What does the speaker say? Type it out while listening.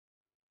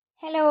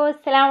Hello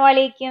അസ്സലാമു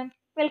അലൈക്കും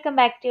welcome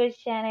back to your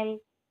channel.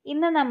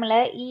 ഇന്ന് നമ്മൾ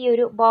ഈ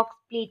ഒരു ബോക്സ്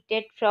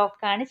പ്ലീറ്റഡ്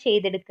ഫ്രോക്കാണ്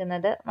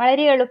ചെയ്തെടുക്കുന്നത്.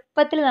 വളരെ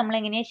എളുപ്പത്തിൽ നമ്മൾ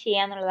എങ്ങനെയാണ്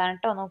ചെയ്യാന്നുള്ളതാണ്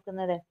കേട്ടോ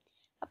നോക്കുന്നത്.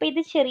 അപ്പോൾ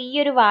ഇത്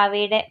ചെറിയൊരു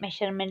വാവയുടെ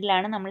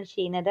മെഷർമെൻറ്റിലാണ് നമ്മൾ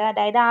ചെയ്യുന്നത്.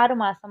 അതായത് 6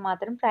 മാസം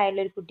മാത്രം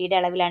പ്രായമുള്ള ഒരു കുട്ടിയുടെ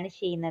അളവിലാണ്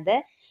ചെയ്യുന്നത്.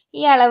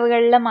 ഈ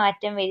അളവുകളിൽ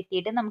മാറ്റം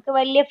വരുത്തിയിട്ട് നമുക്ക്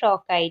വലിയ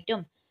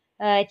ഫ്രോക്കായിട്ടും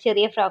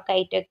ചെറിയ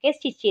ഫ്രോക്കായിട്ടും ഒക്കെ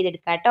സ്റ്റിച്ച്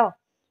ചെയ്തെടുക്കാം കേട്ടോ.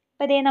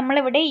 അപ്പോൾ അതേ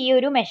നമ്മളിവിടെ ഈ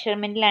ഒരു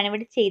മെഷർമെൻറ്റിലാണ്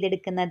ഇവിടെ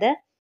ചെയ്തെടുക്കുന്നത്.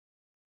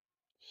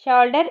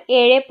 Shoulder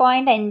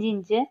 7.5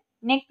 inch,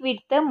 neck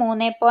width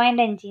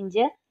 3.5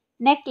 inch,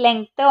 neck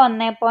length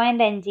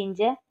 1.5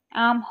 inch,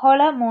 ആം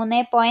hall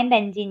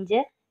 3.5 inch,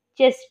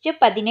 chest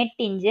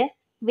 18 inch,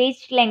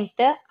 waste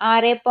length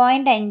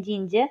 6.5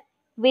 inch,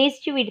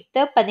 waste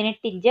width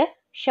 18 inch,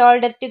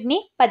 shoulder തുന്നി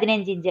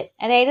 15 ഇഞ്ച്.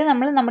 അതായത്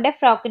നമ്മൾ നമ്മുടെ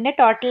ഫ്രോക്കിൻ്റെ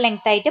ടോട്ടൽ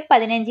ലെങ്ത് ആയിട്ട്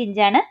 15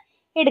 ഇഞ്ചാണ്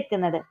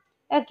എടുക്കുന്നത്.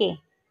 ഓക്കെ,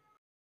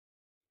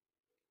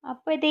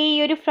 അപ്പോൾ ഇത് ഈ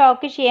ഒരു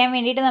ഫ്രോക്ക് ചെയ്യാൻ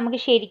വേണ്ടിയിട്ട് നമുക്ക്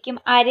ശരിക്കും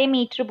 1/2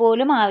 മീറ്റർ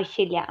പോലും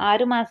ആവശ്യമില്ല.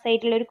 6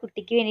 മാസമായിട്ടുള്ള ഒരു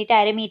കുട്ടിക്ക് വേണ്ടിയിട്ട്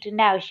 1/2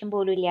 മീറ്ററിൻ്റെ ആവശ്യം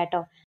പോലും ഇല്ല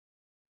കേട്ടോ.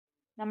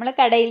 നമ്മൾ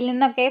കടയിൽ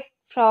നിന്നൊക്കെ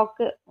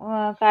ഫ്രോക്ക്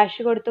കാശ്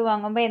കൊടുത്ത്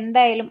വാങ്ങുമ്പോൾ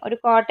എന്തായാലും ഒരു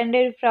കോട്ടൻ്റെ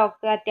ഒരു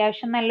ഫ്രോക്ക്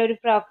അത്യാവശ്യം നല്ലൊരു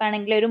ഫ്രോക്ക്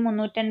ആണെങ്കിൽ ഒരു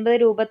 350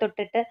 രൂപ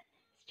തൊട്ടിട്ട്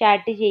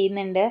സ്റ്റാർട്ട്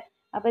ചെയ്യുന്നുണ്ട്.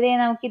 അപ്പോൾ ഇതേ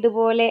നമുക്ക്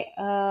ഇതുപോലെ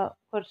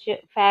കുറച്ച്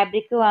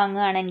ഫാബ്രിക്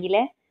വാങ്ങുകയാണെങ്കിൽ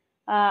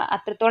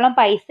അത്രത്തോളം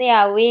പൈസ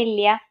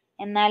ആവുകയില്ല.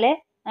 എന്നാൽ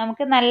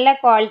നമുക്ക് നല്ല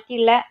ക്വാളിറ്റി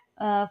ഉള്ള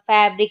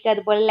ഫാബ്രിക്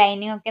അതുപോലെ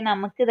ലൈനിങ് ഒക്കെ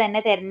നമുക്ക് തന്നെ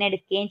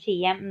തിരഞ്ഞെടുക്കുകയും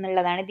ചെയ്യാം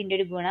എന്നുള്ളതാണ് ഇതിൻ്റെ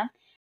ഒരു ഗുണം.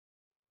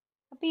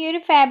 അപ്പോൾ ഈ ഒരു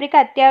ഫാബ്രിക്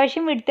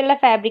അത്യാവശ്യം വിഡ്ത്തുള്ള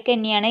ഫാബ്രിക്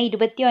തന്നെയാണ്.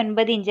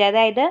 29 ഇഞ്ച്,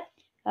 അതായത്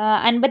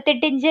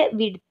 58 ഇഞ്ച്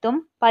വിഡ്ത്തും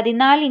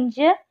 14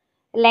 ഇഞ്ച്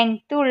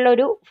ലെങ്ത്തും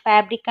ഉള്ളൊരു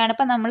ഫാബ്രിക്കാണ്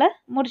ഇപ്പോൾ നമ്മൾ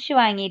മുറിച്ച്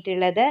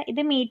വാങ്ങിയിട്ടുള്ളത്.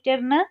 ഇത്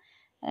മീറ്ററിന്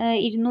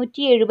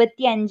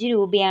 275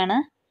 രൂപയാണ്.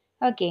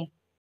 ഓക്കെ,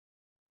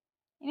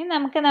 ഇനി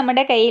നമുക്ക്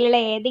നമ്മുടെ കയ്യിലുള്ള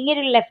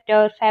ഏതെങ്കിലും ഒരു ലെഫ്റ്റ്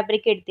ഓവർ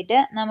ഫാബ്രിക് എടുത്തിട്ട്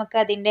നമുക്ക്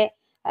അതിൻ്റെ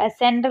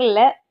സെൻറ്ററിൽ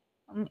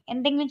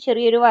എന്തെങ്കിലും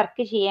ചെറിയൊരു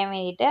വർക്ക് ചെയ്യാൻ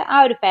വേണ്ടിയിട്ട് ആ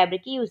ഒരു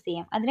ഫാബ്രിക് യൂസ്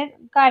ചെയ്യാം. അതിന്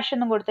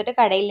കാശൊന്നും കൊടുത്തിട്ട്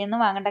കടയിൽ നിന്ന്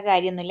വാങ്ങേണ്ട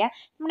കാര്യമൊന്നുമില്ല.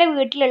 നമ്മുടെ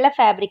വീട്ടിലുള്ള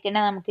ഫാബ്രിക്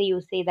തന്നെ നമുക്ക്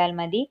യൂസ് ചെയ്താൽ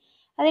മതി.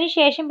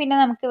 അതിനുശേഷം പിന്നെ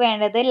നമുക്ക്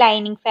വേണ്ടത്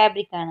ലൈനിങ്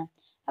ഫാബ്രിക് ആണ്.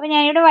 അപ്പോൾ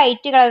ഞാനിവിടെ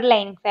വൈറ്റ് കളർ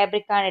ലൈനിങ്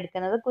ഫാബ്രിക് ആണ്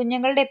എടുക്കുന്നത്.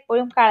 കുഞ്ഞുങ്ങളുടെ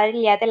എപ്പോഴും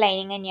കളറില്ലാത്ത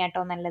ലൈനിങ് തന്നെയാണ്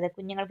കേട്ടോ നല്ലത്.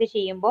 കുഞ്ഞുങ്ങൾക്ക്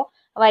ചെയ്യുമ്പോൾ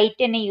വൈറ്റ്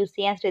തന്നെ യൂസ്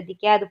ചെയ്യാൻ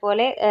ശ്രദ്ധിക്കുക.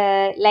 അതുപോലെ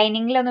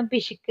ലൈനിങ്ങിലൊന്നും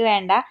പിശുക്ക്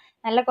വേണ്ട,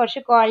 നല്ല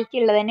കുറച്ച്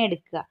ക്വാളിറ്റി ഉള്ളത് തന്നെ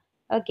എടുക്കുക.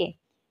 ഓക്കെ,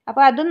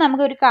 അപ്പോൾ അതും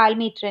നമുക്ക് ഒരു 1/4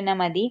 മീറ്റർ തന്നെ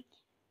മതി.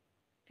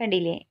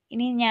 കണ്ടില്ലേ,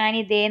 ഇനി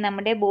ഞാനിതേ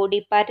നമ്മുടെ ബോഡി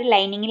പാർട്ട്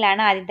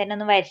ലൈനിങ്ങിലാണ് ആദ്യം തന്നെ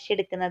ഒന്ന്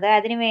വരച്ചെടുക്കുന്നത്.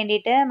 അതിന്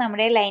വേണ്ടിയിട്ട്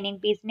നമ്മുടെ ലൈനിങ്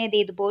പീസിനെ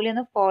ഇതുപോലെ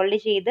ഒന്ന് ഫോൾഡ്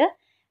ചെയ്ത്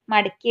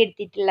മടക്കി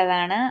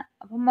എടുത്തിട്ടുള്ളതാണ്.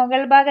 അപ്പം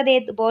മുകൾ ഭാഗം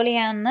ഇതുപോലെ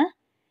ഞാൻ ഒന്ന്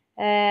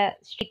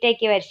സ്ട്രെയിറ്റ്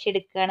ആക്കി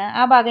വരച്ചെടുക്കുകയാണ്.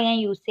 ആ ഭാഗം ഞാൻ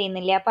യൂസ്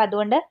ചെയ്യുന്നില്ല, അപ്പോൾ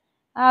അതുകൊണ്ട്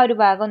ആ ഒരു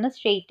ഭാഗം ഒന്ന്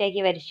സ്ട്രെയിറ്റ്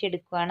ആക്കി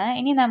വരച്ചെടുക്കുകയാണ്.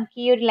 ഇനി നമുക്ക്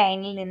ഈ ഒരു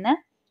ലൈനിൽ നിന്ന്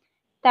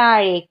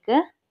താഴേക്ക്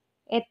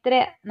എത്ര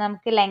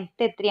നമുക്ക്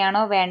ലെങ്ത്ത്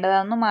എത്രയാണോ വേണ്ടത്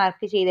അതൊന്ന്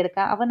മാർക്ക്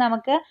ചെയ്തെടുക്കാം. അപ്പോൾ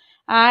നമുക്ക്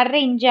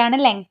 6.5 ഇഞ്ചാണ്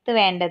ലെങ്ത്ത്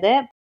വേണ്ടത്.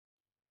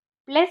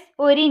 പ്ലസ്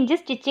 1 ഇഞ്ച്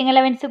സ്റ്റിച്ചിങ്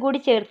അലവൻസ് കൂടി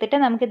ചേർത്തിട്ട്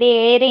നമുക്കിത്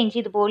 7.5 ഇഞ്ച്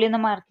ഇതുപോലെ ഒന്ന്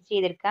മാർക്ക്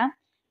ചെയ്തെടുക്കാം.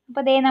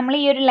 അപ്പോൾ അതേ നമ്മൾ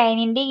ഈ ഒരു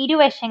ലൈനിൻ്റെ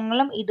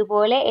ഇരുവശങ്ങളും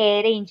ഇതുപോലെ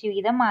 7.5 ഇഞ്ച്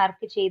വീതം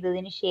മാർക്ക്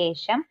ചെയ്തതിന്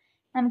ശേഷം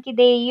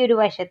നമുക്കിതേ ഈ ഒരു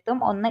വശത്തും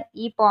ഒന്ന്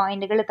ഈ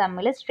പോയിന്റുകൾ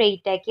തമ്മിൽ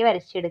സ്ട്രെയിറ്റ് ആക്കി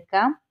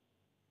വരച്ചെടുക്കാം.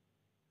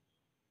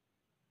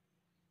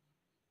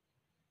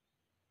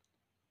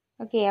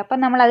 ഓക്കെ, അപ്പം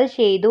നമ്മളത്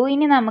ചെയ്തു.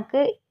 ഇനി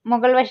നമുക്ക്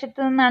മുകൾ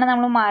വശത്ത് നിന്നാണ്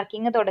നമ്മൾ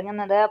മാർക്കിങ്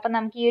തുടങ്ങുന്നത്. അപ്പം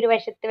നമുക്ക് ഈ ഒരു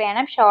വശത്ത്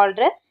വേണം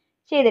ഷോൾഡർ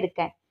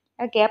ചെയ്തെടുക്കാൻ.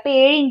 ഓക്കെ, അപ്പോൾ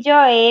 7 ഇഞ്ചോ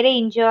 7.5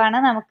 ഇഞ്ചോ ആണ്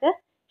നമുക്ക്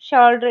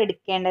ഷോൾഡർ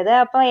എടുക്കേണ്ടത്.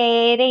 അപ്പോൾ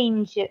 7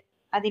 ഇഞ്ച്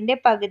അതിൻ്റെ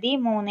പകുതി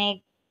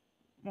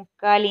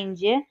 3.25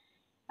 ഇഞ്ച്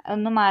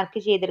ഒന്ന് മാർക്ക്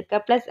ചെയ്തെടുക്കുക.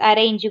 പ്ലസ്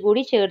 1/2 ഇഞ്ച്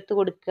കൂടി ചേർത്ത്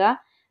കൊടുക്കുക.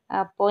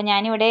 അപ്പോൾ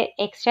ഞാനിവിടെ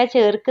എക്സ്ട്രാ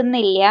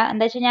ചേർക്കുന്നില്ല,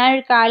 എന്താ വെച്ചാൽ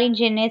ഞാനൊരു 1/4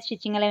 ഇഞ്ച് തന്നെ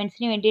സ്റ്റിച്ചിങ്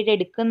അലവൻസിന് വേണ്ടിയിട്ട്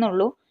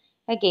എടുക്കുന്നുള്ളൂ.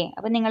 ഓക്കെ,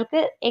 അപ്പോൾ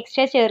നിങ്ങൾക്ക്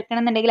എക്സ്ട്രാ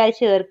ചേർക്കണം എന്നുണ്ടെങ്കിൽ അത്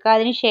ചേർക്കുക.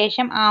 അതിന്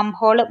ശേഷം ആം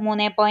ഹോൾ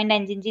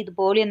 3.5 ഇഞ്ച്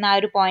ഇതുപോലെ ഒന്ന് ആ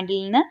ഒരു പോയിന്റിൽ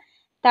നിന്ന്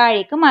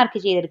താഴേക്ക് മാർക്ക്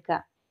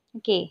ചെയ്തെടുക്കുക.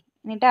 ഓക്കെ,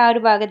 എന്നിട്ട് ആ ഒരു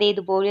ഭാഗത്ത്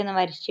ഇതുപോലെ ഒന്ന്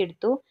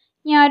വരച്ചെടുത്തു.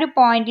 ഇനി ആ ഒരു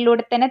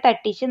പോയിന്റിലൂടെ തന്നെ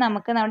തട്ടിച്ച്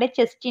നമുക്ക് നമ്മുടെ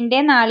ചെസ്റ്റിൻ്റെ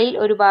 4ൽ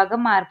ഒരു ഭാഗം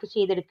മാർക്ക്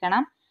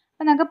ചെയ്തെടുക്കണം.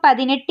 അപ്പോൾ നമുക്ക്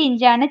 18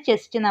 ഇഞ്ചാണ്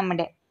ചെസ്റ്റ്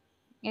നമ്മുടെ.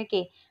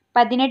 ഓക്കെ,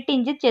 18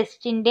 ഇഞ്ച്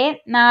ചെസ്റ്റിൻ്റെ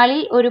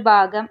 4ൽ ഒരു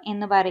ഭാഗം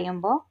എന്ന്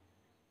പറയുമ്പോൾ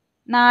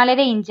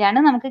 4.5 ഇഞ്ചാണ്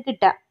നമുക്ക്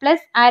കിട്ടുക.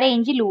 Plus 1/2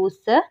 inch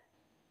loose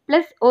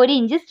plus 1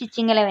 inch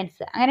stitching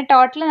allowance, അങ്ങനെ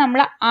ടോട്ടൽ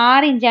നമ്മൾ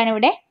 6 ഇഞ്ചാണ്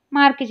ഇവിടെ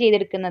മാർക്ക്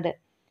ചെയ്തെടുക്കുന്നത്.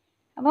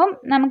 അപ്പം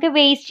നമുക്ക്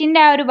വേസ്റ്റിൻ്റെ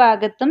ആ ഒരു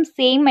ഭാഗത്തും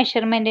സെയിം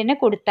മെഷർമെൻറ്റിന്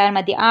കൊടുത്താൽ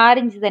മതി, 6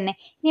 ഇഞ്ച് തന്നെ.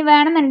 ഇനി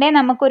വേണമെന്നുണ്ടെങ്കിൽ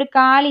നമുക്കൊരു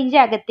 1/4 ഇഞ്ച്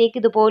അകത്തേക്ക്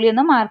ഇതുപോലെ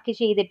ഒന്ന് മാർക്ക്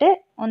ചെയ്തിട്ട്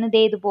ഒന്ന്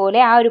ഇതുപോലെ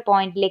ആ ഒരു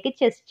പോയിന്റിലേക്ക്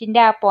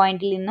ചെസ്റ്റിൻ്റെ ആ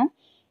പോയിന്റിൽ നിന്നും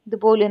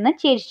ഇതുപോലെ ഒന്ന്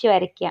ചെരിച്ച്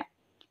വരയ്ക്കുക.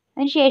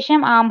 അതിനുശേഷം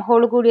ആം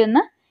ഹോൾ കൂടി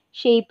ഒന്ന്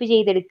ഷേപ്പ്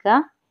ചെയ്തെടുക്കുക.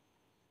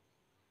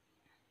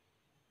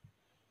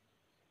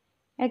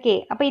 ഓക്കെ,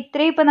 അപ്പോൾ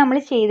ഇത്രയും ഇപ്പോൾ നമ്മൾ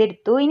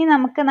ചെയ്തെടുത്തു. ഇനി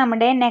നമുക്ക്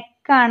നമ്മുടെ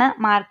നെക്കാണ്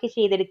മാർക്ക്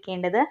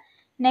ചെയ്തെടുക്കേണ്ടത്.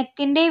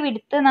 നെക്കിൻ്റെ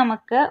വിഡ്ത്ത്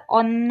നമുക്ക്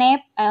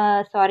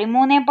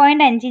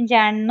 3.5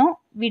 ഇഞ്ചായിരുന്നു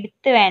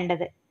വിഡ്ത്ത്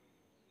വേണ്ടത്.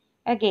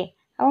 ഓക്കെ,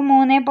 അപ്പോൾ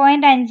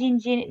 3.5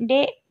 ഇഞ്ചിൻ്റെ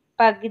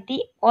പകുതി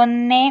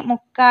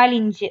 1.25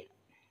 ഇഞ്ച്,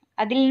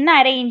 അതിൽ നിന്ന്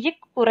 1/2 ഇഞ്ച്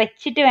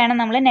കുറച്ചിട്ട് വേണം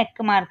നമ്മൾ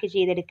നെക്ക് മാർക്ക്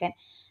ചെയ്തെടുക്കാൻ.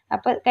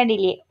 അപ്പോൾ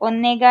കണ്ടില്ലേ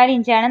 1.25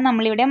 ഇഞ്ചാണ്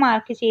നമ്മളിവിടെ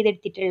മാർക്ക്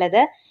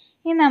ചെയ്തെടുത്തിട്ടുള്ളത്.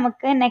 ഇനി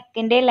നമുക്ക്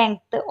നെക്കിൻ്റെ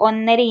ലെങ്ത്ത്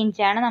 1.5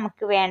 ഇഞ്ചാണ്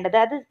നമുക്ക് വേണ്ടത്.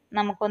 അത്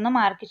നമുക്കൊന്ന്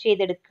മാർക്ക്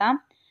ചെയ്തെടുക്കാം.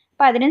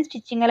 അപ്പോൾ അതിനും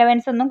സ്റ്റിച്ചിങ്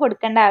അലവൻസ് ഒന്നും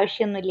കൊടുക്കേണ്ട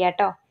ആവശ്യമൊന്നുമില്ല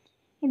കേട്ടോ.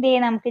 ഇതേ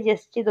നമുക്ക്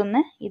ജസ്റ്റ്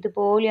ഇതൊന്ന്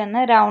ഇതുപോലെ ഒന്ന്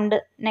റൗണ്ട്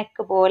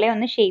നെക്ക് പോലെ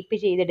ഒന്ന് ഷേപ്പ്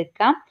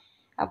ചെയ്തെടുക്കാം.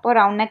 അപ്പോൾ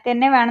റൗണ്ട് നെക്ക്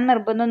തന്നെ വേണം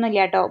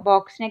നിർബന്ധമൊന്നുമില്ല കേട്ടോ.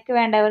 ബോക്സ് നെക്ക്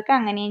വേണ്ടവർക്ക്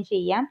അങ്ങനെയും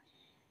ചെയ്യാം.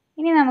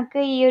 ഇനി നമുക്ക്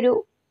ഈ ഒരു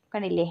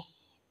കണ്ടില്ലേ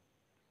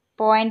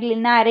പോയിന്റിൽ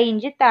നിന്ന് 1/2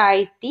 ഇഞ്ച്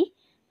താഴ്ത്തി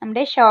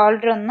നമ്മുടെ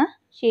ഷോൾഡർ ഒന്ന്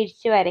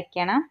ചെരിച്ച്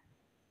വരയ്ക്കണം.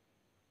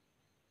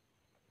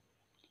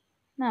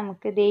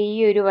 നമുക്കിത് ഈ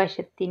ഒരു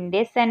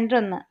വശത്തിൻ്റെ സെൻറ്റർ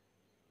ഒന്ന്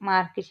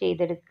മാർക്ക്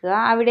ചെയ്തെടുക്കുക.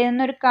 അവിടെ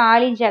നിന്നൊരു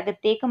 1/4 ഇഞ്ച്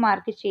അകത്തേക്ക്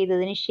മാർക്ക്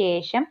ചെയ്തതിന്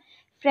ശേഷം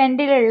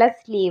ഫ്രണ്ടിലുള്ള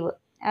സ്ലീവ്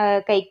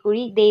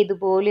കൈക്കുഴി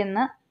ഇതുപോലെ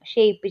ഒന്ന്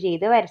ഷേപ്പ്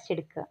ചെയ്ത്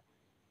വരച്ചെടുക്കുക.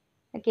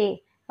 ഓക്കെ,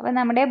 അപ്പോൾ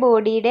നമ്മുടെ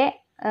ബോഡിയുടെ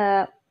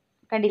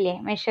കണ്ടില്ലേ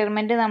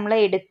മെഷർമെൻറ്റ് നമ്മൾ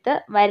എടുത്ത്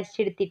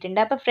വരച്ചെടുത്തിട്ടുണ്ട്.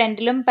 അപ്പോൾ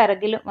ഫ്രണ്ടിലും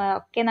പിറകിലും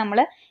ഒക്കെ നമ്മൾ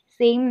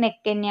സെയിം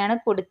നെക്ക് തന്നെയാണ്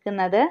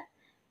കൊടുക്കുന്നത്.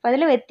 അപ്പോൾ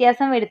അതിൽ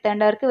വ്യത്യാസം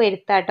വരുത്തേണ്ടവർക്ക്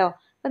വരുത്താം കേട്ടോ.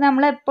 അപ്പോൾ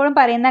നമ്മൾ എപ്പോഴും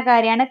പറയുന്ന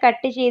കാര്യമാണ്,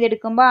 കട്ട്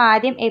ചെയ്തെടുക്കുമ്പോൾ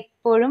ആദ്യം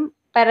എപ്പോഴും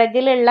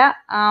പിറകിലുള്ള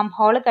ആം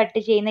ഹോൾ കട്ട്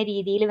ചെയ്യുന്ന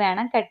രീതിയിൽ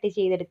വേണം കട്ട്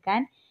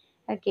ചെയ്തെടുക്കാൻ.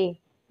 ഓക്കെ,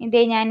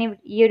 ഇതേ ഞാൻ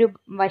ഈ ഒരു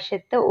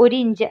വശത്ത് 1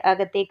 ഇഞ്ച്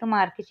അകത്തേക്ക്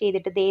മാർക്ക്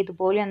ചെയ്തിട്ട്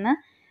ഇതുപോലെ ഒന്ന്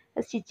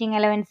സ്റ്റിച്ചിങ്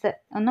അലവൻസ്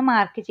ഒന്ന്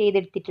മാർക്ക്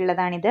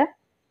ചെയ്തെടുത്തിട്ടുള്ളതാണിത്.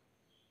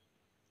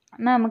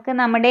 നമുക്ക്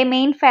നമ്മുടെ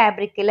മെയിൻ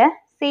ഫാബ്രിക്കിൽ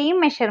സെയിം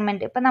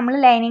മെഷർമെൻറ്റ് ഇപ്പം നമ്മൾ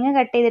ലൈനിങ്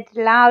കട്ട്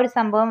ചെയ്തിട്ടുള്ള ആ ഒരു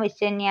സംഭവം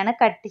വെച്ച് തന്നെയാണ്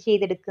കട്ട്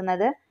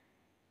ചെയ്തെടുക്കുന്നത്.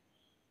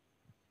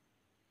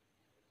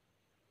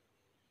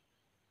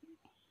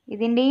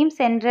 ഇതിൻ്റെയും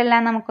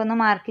സെൻറ്ററെല്ലാം നമുക്കൊന്ന്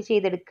മാർക്ക്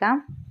ചെയ്തെടുക്കാം.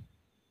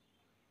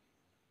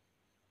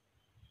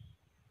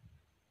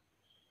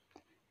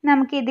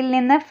 നമുക്ക് ഇതിൽ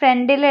നിന്ന്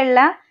ഫ്രണ്ടിലുള്ള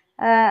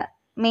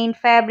മെയിൻ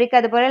ഫാബ്രിക്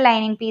അതുപോലെ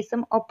ലൈനിങ്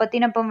പീസും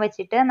ഒപ്പത്തിനൊപ്പം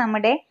വെച്ചിട്ട്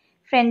നമ്മുടെ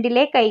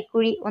ഫ്രണ്ടിലെ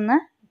കൈക്കുഴി ഒന്ന്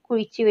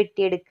കുഴിച്ച്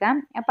വെട്ടിയെടുക്കാം.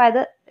 അപ്പോൾ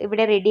അത്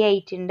ഇവിടെ റെഡി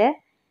ആയിട്ടുണ്ട്.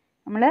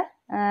 നമ്മൾ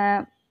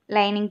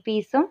ലൈനിങ്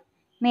പീസും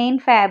മെയിൻ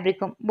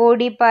ഫാബ്രിക്കും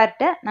ബോഡി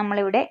പാർട്ട്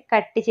നമ്മളിവിടെ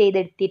കട്ട്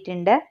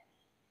ചെയ്തെടുത്തിട്ടുണ്ട്.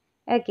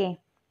 ഓക്കെ,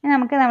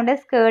 നമുക്ക് നമ്മുടെ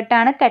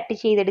സ്കേർട്ടാണ് കട്ട്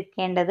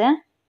ചെയ്തെടുക്കേണ്ടത്.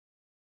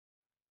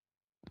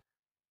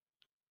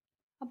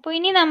 അപ്പോൾ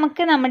ഇനി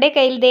നമുക്ക് നമ്മുടെ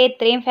കയ്യിൽ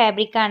എത്രയും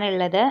ഫാബ്രിക്കാണ്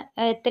ഉള്ളത്,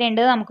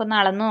 എത്രയുണ്ട് നമുക്കൊന്ന്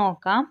അളന്ന്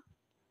നോക്കാം.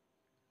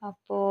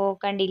 അപ്പോൾ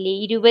കണ്ടില്ലേ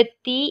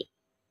 42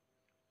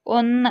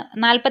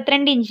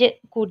 ഇഞ്ച്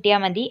കൂട്ടിയാൽ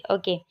മതി.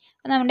 ഓക്കെ,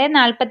 അപ്പോൾ നമ്മുടെ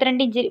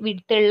 42 ഇഞ്ച്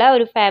വിഡ്ത്തുള്ള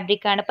ഒരു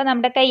ഫാബ്രിക്കാണ് ഇപ്പോൾ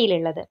നമ്മുടെ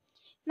കയ്യിലുള്ളത്.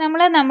 നമ്മൾ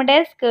നമ്മുടെ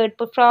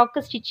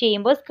ഫ്രോക്ക് സ്റ്റിച്ച്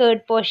ചെയ്യുമ്പോൾ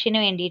സ്കേർട്ട് പോർഷന്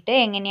വേണ്ടിയിട്ട്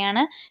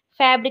എങ്ങനെയാണ്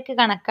ഫാബ്രിക്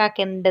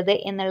കണക്കാക്കേണ്ടത്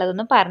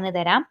എന്നുള്ളതൊന്ന് പറഞ്ഞു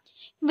തരാം.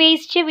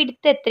 വേസ്റ്റ്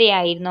വിഡ്ത്ത്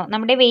എത്രയായിരുന്നോ,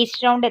 നമ്മുടെ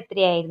വേസ്റ്റ് റൗണ്ട്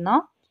എത്രയായിരുന്നോ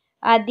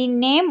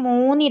അതിനെ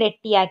 3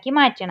 ഇരട്ടിയാക്കി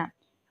മാറ്റണം.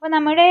 അപ്പോൾ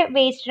നമ്മുടെ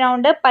വേസ്റ്റ്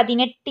റൗണ്ട്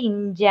 18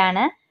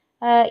 ഇഞ്ചാണ്.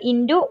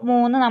 ഇൻറ്റു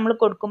 3 നമ്മൾ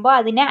കൊടുക്കുമ്പോൾ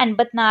അതിന്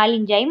 54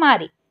 ഇഞ്ചായി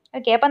മാറി.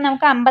 ഓക്കെ, അപ്പം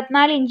നമുക്ക്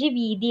 54 ഇഞ്ച്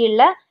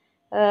വീതിയുള്ള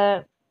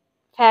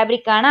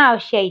ഫാബ്രിക്കാണ്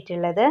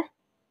ആവശ്യമായിട്ടുള്ളത്.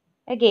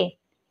 ഓക്കെ,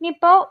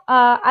 ഇനിയിപ്പോൾ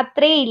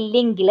അത്രയും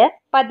ഇല്ലെങ്കിൽ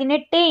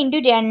 18 ഇൻറ്റു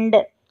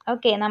 2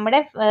 ഓക്കെ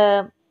നമ്മുടെ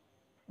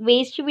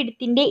വേസ്റ്റ്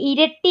വിഡ്ത്തിൻ്റെ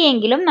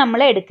ഇരട്ടിയെങ്കിലും നമ്മൾ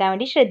എടുക്കാൻ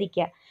വേണ്ടി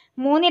ശ്രദ്ധിക്കുക.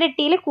 3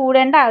 ഇരട്ടിയിൽ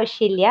കൂടേണ്ട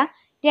ആവശ്യമില്ല,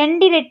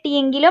 2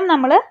 ഇരട്ടിയെങ്കിലും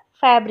നമ്മൾ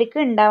ഫാബ്രിക്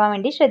ഉണ്ടാവാൻ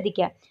വേണ്ടി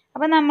ശ്രദ്ധിക്കുക.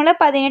 അപ്പോൾ നമ്മൾ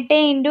 18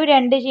 ഇൻറ്റു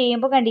 2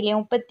 ചെയ്യുമ്പോൾ കണ്ടില്ലേ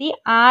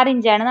 36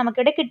 ഇഞ്ചാണ്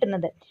നമുക്കിവിടെ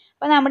കിട്ടുന്നത്.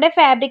 അപ്പോൾ നമ്മുടെ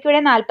ഫാബ്രിക്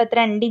ഇവിടെ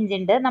 42 ഇഞ്ച്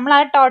ഉണ്ട്. നമ്മൾ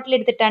ആ ടോട്ടൽ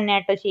എടുത്തിട്ടാണ്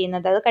കേട്ടോ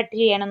ചെയ്യുന്നത്, അത് കട്ട്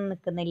ചെയ്യാനൊന്നും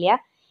നിൽക്കുന്നില്ല.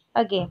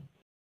 ഓക്കെ,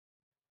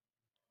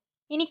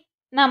 ഇനി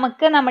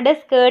നമുക്ക് നമ്മുടെ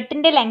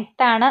സ്കേർട്ടിൻ്റെ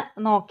ലെങ്ത് ആണ്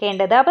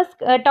നോക്കേണ്ടത്. അപ്പോൾ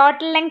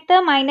total length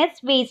minus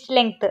waste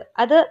length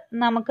അത്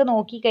നമുക്ക്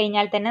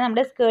നോക്കിക്കഴിഞ്ഞാൽ തന്നെ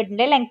നമ്മുടെ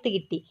സ്കേർട്ടിൻ്റെ ലെങ്ത്ത്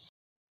കിട്ടി.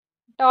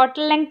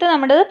 ടോട്ടൽ ലെങ്ത്ത്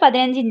നമ്മുടെ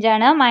 15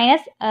 ഇഞ്ചാണ്,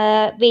 മൈനസ്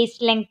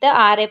വേസ്റ്റ് ലെങ്ത്ത്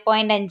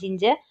 6.5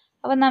 ഇഞ്ച്.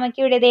 അപ്പോൾ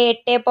നമുക്കിവിടെ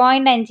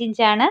 8.5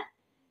 ഇഞ്ചാണ്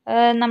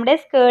നമ്മുടെ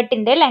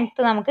സ്കേർട്ടിൻ്റെ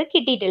ലെങ്ത്ത് നമുക്ക്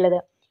കിട്ടിയിട്ടുള്ളത്.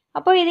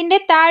 അപ്പോൾ ഇതിൻ്റെ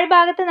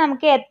താഴ്ഭാഗത്ത്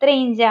നമുക്ക് എത്ര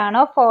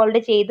ഇഞ്ചാണോ ഫോൾഡ്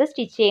ചെയ്ത്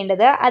സ്റ്റിച്ച്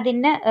ചെയ്യേണ്ടത്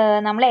അതിന്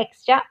നമ്മൾ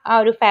എക്സ്ട്രാ ആ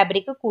ഒരു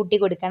ഫാബ്രിക് കൂട്ടി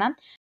കൊടുക്കണം.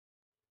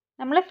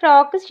 നമ്മൾ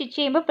ഫ്രോക്ക് സ്റ്റിച്ച്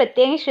ചെയ്യുമ്പോൾ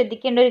പ്രത്യേകം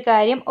ശ്രദ്ധിക്കേണ്ട ഒരു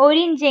കാര്യം,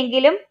 1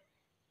 ഇഞ്ചെങ്കിലും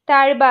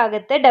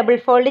താഴ്ഭാഗത്ത് ഡബിൾ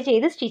ഫോൾഡ്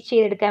ചെയ്ത് സ്റ്റിച്ച്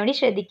ചെയ്തെടുക്കാൻ വേണ്ടി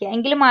ശ്രദ്ധിക്കുക.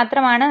 എങ്കിൽ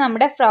മാത്രമാണ്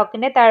നമ്മുടെ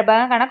ഫ്രോക്കിൻ്റെ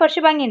താഴ്ഭാഗം കാണാൻ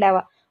കുറച്ച് ഭംഗി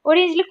ഉണ്ടാവുക.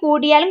 1 ഇഞ്ചിൽ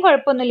കൂടിയാലും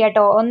കുഴപ്പമൊന്നുമില്ല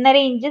കേട്ടോ.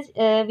 1.5 ഇഞ്ച്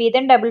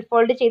വീതം ഡബിൾ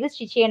ഫോൾഡ് ചെയ്ത്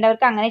സ്റ്റിച്ച്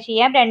ചെയ്യേണ്ടവർക്ക് അങ്ങനെ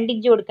ചെയ്യാം, 2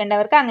 ഇഞ്ച്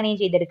കൊടുക്കേണ്ടവർക്ക് അങ്ങനെയും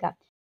ചെയ്തെടുക്കാം.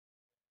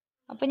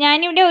 അപ്പോൾ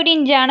ഞാനിവിടെ 1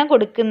 ഇഞ്ചാണ്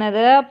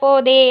കൊടുക്കുന്നത്. അപ്പോൾ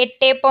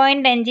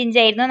 8.5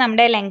 ഇഞ്ചായിരുന്നു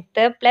നമ്മുടെ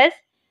ലെങ്ത്ത്, പ്ലസ്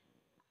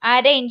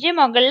 1/2 ഇഞ്ച്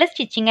മുകളിൽ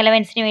സ്റ്റിച്ചിങ്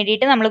അലവൻസിന്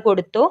വേണ്ടിയിട്ട് നമ്മൾ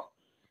കൊടുത്തു,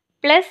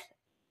 പ്ലസ്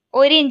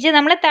 1 ഇഞ്ച്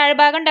നമ്മൾ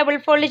താഴ്ഭാഗം ഡബിൾ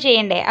ഫോൾഡ്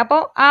ചെയ്യണ്ടേ,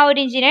 അപ്പോൾ ആ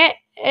 1 ഇഞ്ചിനെ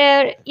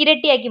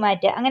ഇരട്ടിയാക്കി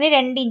മാറ്റുക. അങ്ങനെ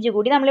 2 ഇഞ്ച്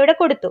കൂടി നമ്മളിവിടെ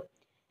കൊടുത്തു.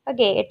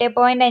 Okay,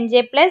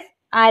 8.5 plus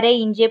 1/2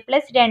 inch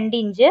plus 2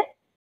 inch,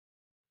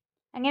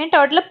 അങ്ങനെ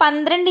ടോട്ടൽ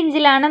 12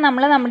 ഇഞ്ചിലാണ്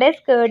നമ്മൾ നമ്മുടെ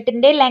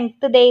സ്കേർട്ടിൻ്റെ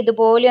ലെങ്ത്ത്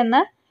ഇതുപോലെ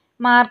ഒന്ന്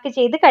മാർക്ക്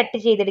ചെയ്ത് കട്ട്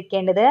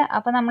ചെയ്തെടുക്കേണ്ടത്.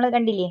 അപ്പോൾ നമ്മൾ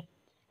കണ്ടില്ലേ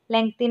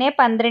ലെങ്ത്തിനെ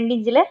 12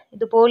 ഇഞ്ചിൽ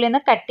ഇതുപോലെ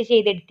ഒന്ന് കട്ട്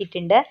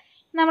ചെയ്തെടുത്തിട്ടുണ്ട്.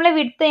 നമ്മൾ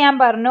വിഡ്ത്ത് ഞാൻ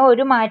പറഞ്ഞു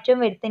ഒരു മാറ്റവും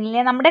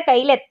വരുത്തുന്നില്ല. നമ്മുടെ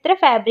കയ്യിൽ എത്ര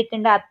ഫാബ്രിക്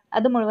ഉണ്ട്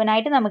അത്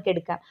മുഴുവനായിട്ട് നമുക്ക്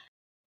എടുക്കാം.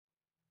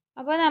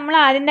 അപ്പോൾ നമ്മൾ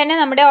ആദ്യം തന്നെ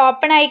നമ്മുടെ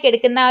ഓപ്പൺ ആയി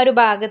കിടക്കുന്ന ആ ഒരു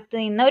ഭാഗത്ത്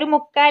നിന്ന് ഒരു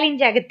 3/4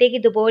 ഇഞ്ച് അകത്തേക്ക്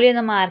ഇതുപോലെ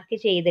ഒന്ന് മാർക്ക്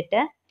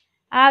ചെയ്തിട്ട്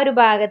ആ ഒരു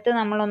ഭാഗത്ത്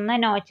നമ്മളൊന്ന്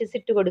നോച്ചസ്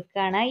ഇട്ട്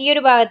കൊടുക്കുകയാണ്. ഈ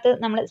ഒരു ഭാഗത്ത്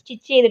നമ്മൾ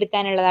സ്റ്റിച്ച്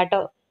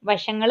ചെയ്തെടുക്കാനുള്ളതാട്ടോ.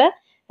 വശങ്ങൾ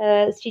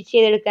സ്റ്റിച്ച്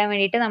ചെയ്തെടുക്കാൻ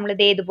വേണ്ടിയിട്ട്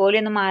നമ്മളിത് ഇതുപോലെ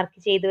ഒന്ന് മാർക്ക്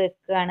ചെയ്ത്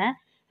വെക്കുകയാണ്.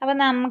 അപ്പം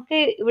നമുക്ക്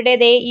ഇവിടെ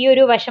ഈ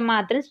ഒരു വശം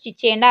മാത്രം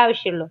സ്റ്റിച്ച് ചെയ്യേണ്ട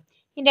ആവശ്യമുള്ളൂ.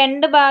 ഈ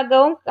 2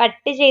 ഭാഗവും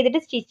കട്ട് ചെയ്തിട്ട്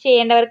സ്റ്റിച്ച്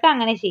ചെയ്യേണ്ടവർക്ക്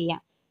അങ്ങനെ ചെയ്യാം.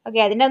 ഓക്കെ,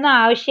 അതിൻ്റെ ഒന്നും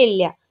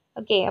ആവശ്യമില്ല.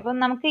 ഓക്കെ, അപ്പം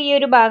നമുക്ക് ഈ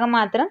ഒരു ഭാഗം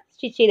മാത്രം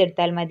സ്റ്റിച്ച്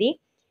ചെയ്തെടുത്താൽ മതി.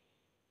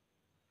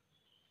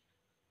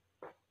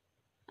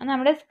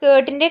 നമ്മുടെ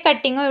സ്കേർട്ടിൻ്റെ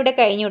കട്ടിങ്ങും ഇവിടെ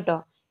കഴിഞ്ഞു കേട്ടോ.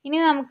 ഇനി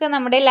നമുക്ക്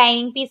നമ്മുടെ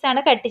ലൈനിങ് പീസാണ്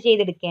കട്ട്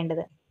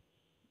ചെയ്തെടുക്കേണ്ടത്.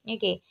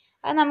 ഓക്കെ,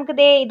 അത്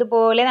നമുക്ക്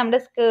ഇതുപോലെ നമ്മുടെ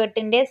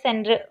സ്കേർട്ടിൻ്റെ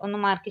സെൻറ്റർ ഒന്ന്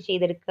മാർക്ക്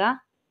ചെയ്തെടുക്കുക.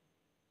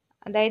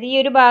 അതായത് ഈ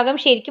ഒരു ഭാഗം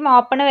ശരിക്കും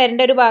ഓപ്പൺ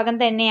വരേണ്ട ഒരു ഭാഗം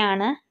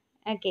തന്നെയാണ്.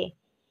 ഓക്കെ,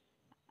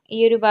 ഈ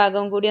ഒരു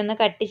ഭാഗവും കൂടി ഒന്ന്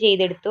കട്ട്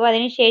ചെയ്തെടുത്തു.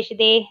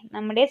 അതിനുശേഷം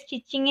നമ്മുടെ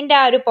സ്റ്റിച്ചിങ്ങിൻ്റെ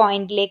ആ ഒരു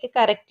പോയിന്റിലേക്ക്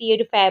കറക്റ്റ് ഈ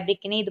ഒരു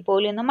ഫാബ്രിക്കിനെ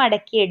ഇതുപോലെ ഒന്ന്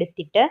മടക്കി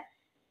എടുത്തിട്ട്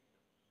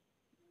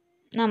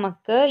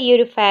നമുക്ക് ഈ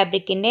ഒരു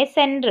ഫാബ്രിക്കിൻ്റെ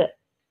സെൻറ്റർ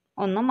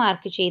ഒന്ന്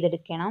മാർക്ക്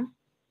ചെയ്തെടുക്കണം.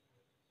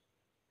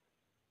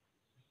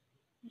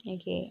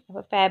 ഓക്കെ,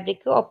 അപ്പോൾ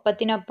ഫാബ്രിക്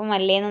ഒപ്പത്തിനൊപ്പം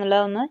അല്ലേ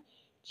എന്നുള്ളതൊന്ന്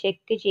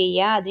ചെക്ക്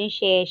ചെയ്യുക.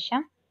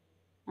 അതിനുശേഷം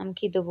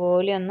നമുക്ക്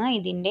ഇതുപോലെ ഒന്ന്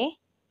ഇതിൻ്റെ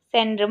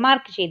സെൻറ്റർ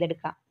മാർക്ക്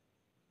ചെയ്തെടുക്കാം.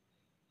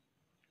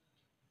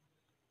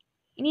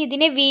 ഇനി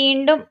ഇതിനെ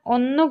വീണ്ടും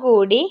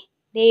ഒന്നുകൂടി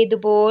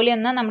ഇതുപോലെ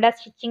ഒന്ന് നമ്മുടെ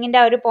സ്റ്റിച്ചിങ്ങിൻ്റെ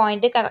ആ ഒരു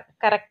പോയിന്റ്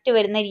കറക്റ്റ്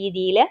വരുന്ന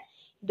രീതിയിൽ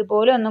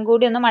ഇതുപോലെ ഒന്നും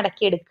കൂടി ഒന്ന്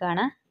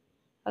മടക്കിയെടുക്കുകയാണ്.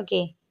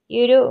 ഓക്കെ, ഈ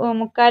ഒരു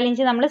 3/4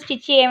 ഇഞ്ച് നമ്മൾ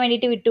സ്റ്റിച്ച് ചെയ്യാൻ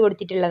വേണ്ടിയിട്ട് വിട്ട്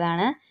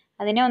കൊടുത്തിട്ടുള്ളതാണ്.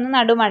 അതിനെ ഒന്ന്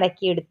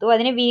നടുമടക്കിയെടുത്തു.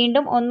 അതിനെ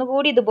വീണ്ടും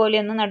ഒന്നുകൂടി ഇതുപോലെ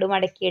ഒന്ന്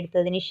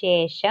നടുമടക്കിയെടുത്തതിന്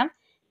ശേഷം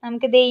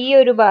നമുക്കിത് ഈ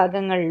ഒരു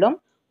ഭാഗങ്ങളിലും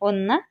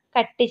ഒന്ന്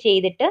കട്ട്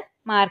ചെയ്തിട്ട്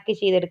മാർക്ക്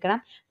ചെയ്തെടുക്കണം.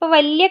 അപ്പോൾ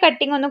വലിയ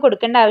കട്ടിങ് ഒന്നും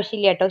കൊടുക്കേണ്ട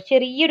ആവശ്യമില്ല കേട്ടോ.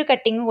 ചെറിയൊരു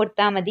കട്ടിങ്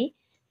കൊടുത്താൽ മതി,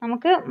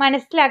 നമുക്ക്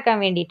മനസ്സിലാക്കാൻ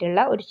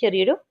വേണ്ടിയിട്ടുള്ള ഒരു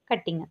ചെറിയൊരു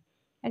കട്ടിങ്.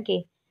 ഓക്കെ,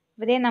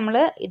 അപ്പോൾ നമ്മൾ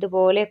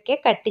ഇതുപോലെയൊക്കെ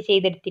കട്ട്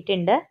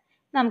ചെയ്തെടുത്തിട്ടുണ്ട്.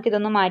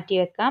 നമുക്കിതൊന്ന് മാറ്റി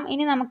വെക്കാം.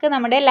 ഇനി നമുക്ക്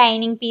നമ്മുടെ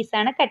ലൈനിങ്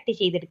പീസാണ് കട്ട്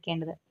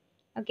ചെയ്തെടുക്കേണ്ടത്.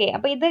 ഓക്കെ,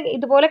 അപ്പോൾ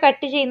ഇതുപോലെ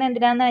കട്ട് ചെയ്യുന്നത്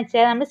എന്തിനാണെന്ന്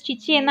വെച്ചാൽ നമ്മൾ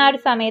സ്റ്റിച്ച് ചെയ്യുന്ന ആ ഒരു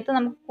സമയത്ത്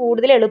നമുക്ക്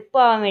കൂടുതൽ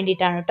എളുപ്പമാവാൻ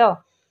വേണ്ടിയിട്ടാണ് കേട്ടോ.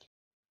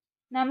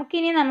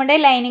 നമുക്കിനി നമ്മുടെ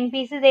ലൈനിങ്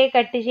പീസ്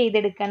കട്ട്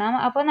ചെയ്തെടുക്കണം.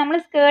 അപ്പോൾ നമ്മൾ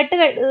സ്കേർട്ട്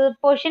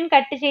പോർഷൻ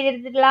കട്ട്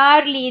ചെയ്തെടുത്തിട്ടുള്ള ആ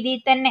ഒരു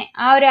രീതിയിൽ തന്നെ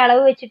ആ ഒരു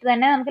അളവ് വെച്ചിട്ട്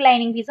തന്നെ നമുക്ക്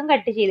ലൈനിങ് പീസും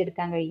കട്ട്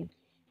ചെയ്തെടുക്കാൻ കഴിയും.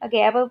 ഓക്കെ,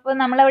 അപ്പോൾ ഇപ്പോൾ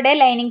നമ്മളിവിടെ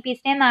ലൈനിങ്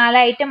പീസിനെ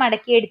 4ആയിട്ട്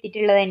മടക്കി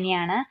എടുത്തിട്ടുള്ളത്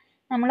തന്നെയാണ്.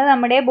 നമ്മൾ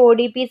നമ്മുടെ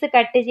ബോഡി പീസ്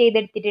കട്ട്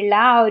ചെയ്തെടുത്തിട്ടുള്ള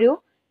ആ ഒരു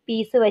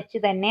പീസ് വെച്ച്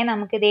തന്നെ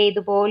നമുക്കിത്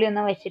ഇതുപോലെ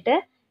ഒന്ന് വെച്ചിട്ട്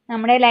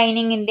നമ്മുടെ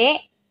ലൈനിങ്ങിൻ്റെ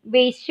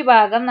വേസ്റ്റ്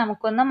ഭാഗം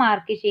നമുക്കൊന്ന്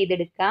മാർക്ക്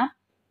ചെയ്തെടുക്കാം.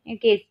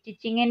 ഓക്കെ,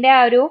 സ്റ്റിച്ചിങ്ങിൻ്റെ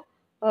ആ ഒരു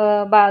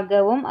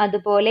ഭാഗവും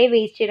അതുപോലെ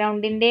വേസ്റ്റ്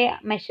റൗണ്ടിൻ്റെ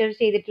മെഷർ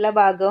ചെയ്തിട്ടുള്ള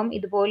ഭാഗവും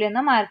ഇതുപോലെ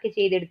ഒന്ന് മാർക്ക്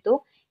ചെയ്തെടുത്തു.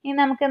 ഇനി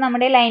നമുക്ക്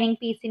നമ്മുടെ ലൈനിങ്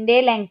പീസിൻ്റെ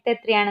ലെങ്ത്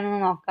എത്രയാണെന്ന്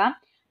നോക്കാം.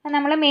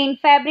 നമ്മൾ മെയിൻ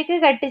ഫാബ്രിക്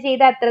കട്ട്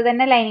ചെയ്ത് അത്ര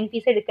തന്നെ ലൈനിങ്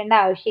പീസ് എടുക്കേണ്ട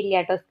ആവശ്യമില്ല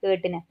കേട്ടോ.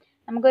 സ്കേർട്ടിന്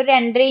നമുക്കൊരു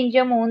 2.5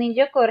 ഇഞ്ചോ 3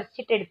 ഇഞ്ചോ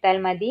കുറച്ചിട്ട് എടുത്താൽ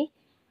മതി.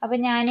 അപ്പോൾ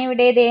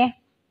ഞാനിവിടെ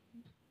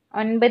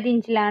 9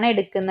 ഇഞ്ചിലാണ്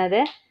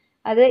എടുക്കുന്നത്.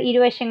 അത്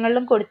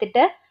ഇരുവശങ്ങളിലും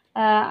കൊടുത്തിട്ട്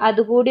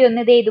അതുകൂടി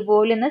ഒന്ന്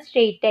ഇതുപോലെ ഒന്ന്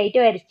സ്ട്രെയിറ്റ് ആയിട്ട്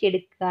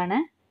വരച്ചെടുക്കുകയാണ്.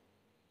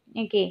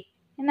 ഓക്കെ,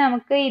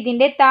 നമുക്ക്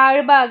ഇതിൻ്റെ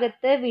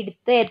താഴ്ഭാഗത്ത്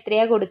വിഡ്ത്ത്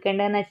എത്രയാണ്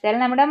കൊടുക്കേണ്ടതെന്ന് വെച്ചാൽ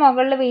നമ്മുടെ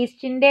മുകളിൽ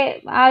വേസ്റ്റിൻ്റെ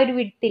ആ ഒരു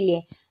വിഡ്ത്തില്ലേ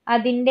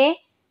അതിൻ്റെ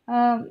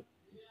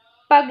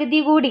പകുതി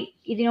കൂടി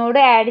ഇതിനോട്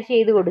ആഡ്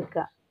ചെയ്ത്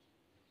കൊടുക്കുക.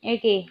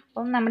 ഓക്കെ,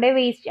 അപ്പം നമ്മുടെ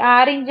വേസ്റ്റ്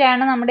 6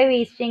 ഇഞ്ചാണ് നമ്മുടെ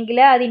വേസ്റ്റ് എങ്കിൽ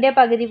അതിൻ്റെ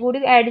പകുതി കൂടി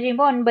ആഡ്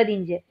ചെയ്യുമ്പോൾ 9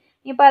 ഇഞ്ച്.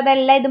 ഇനിയിപ്പോൾ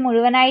അതല്ല ഇത്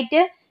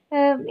മുഴുവനായിട്ട്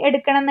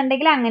എടുക്കണം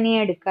എന്നുണ്ടെങ്കിൽ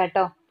അങ്ങനെയും എടുക്കാം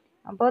കേട്ടോ.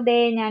 അപ്പോൾ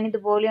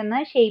ഞാനിതുപോലെ ഒന്ന്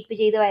ഷേപ്പ്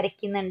ചെയ്ത്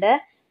വരയ്ക്കുന്നുണ്ട്.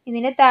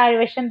 ഇതിൻ്റെ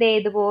താഴ്വശം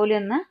ഇതുപോലെ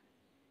ഒന്ന്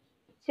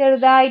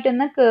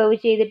ചെറുതായിട്ടൊന്ന് കേർവ്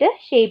ചെയ്തിട്ട്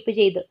ഷേപ്പ്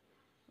ചെയ്ത്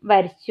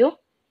വരച്ചു.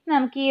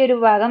 നമുക്ക് ഈ ഒരു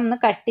ഭാഗം ഒന്ന്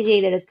കട്ട്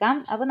ചെയ്തെടുക്കാം.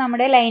 അപ്പോൾ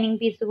നമ്മുടെ ലൈനിങ്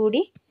പീസ്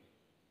കൂടി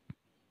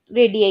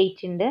റെഡി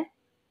ആയിട്ടുണ്ട്.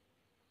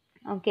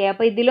 ഓക്കെ,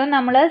 അപ്പോൾ ഇതിലും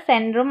നമ്മൾ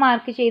സെൻറ്ററും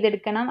മാർക്ക്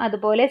ചെയ്തെടുക്കണം.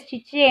 അതുപോലെ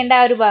സ്റ്റിച്ച് ചെയ്യേണ്ട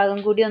ആ ഒരു ഭാഗം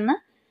കൂടി ഒന്ന്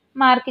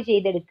മാർക്ക്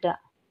ചെയ്തെടുക്കുക.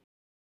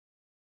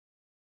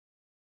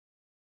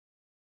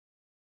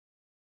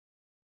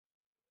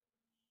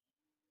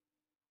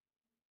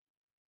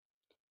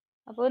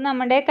 അപ്പോൾ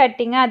നമ്മുടെ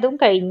കട്ടിങ് അതും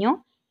കഴിഞ്ഞു.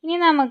 ഇനി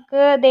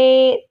നമുക്ക്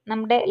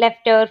നമ്മുടെ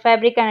ലെഫ്റ്റ് ഓവർ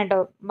ഫാബ്രിക് ആണ് കേട്ടോ,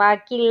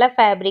 ബാക്കിയുള്ള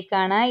ഫാബ്രിക്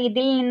ആണ്.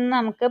 ഇതിൽ നിന്ന്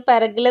നമുക്ക്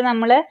പിറകിൽ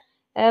നമ്മൾ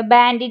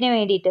ബാൻഡിന്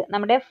വേണ്ടിയിട്ട്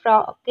നമ്മുടെ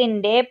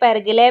ഫ്രോക്കിൻ്റെ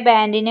പിറകിലെ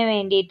ബാൻഡിന്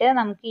വേണ്ടിയിട്ട്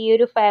നമുക്ക് ഈ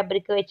ഒരു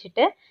ഫാബ്രിക്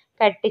വെച്ചിട്ട്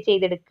കട്ട്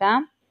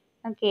ചെയ്തെടുക്കാം.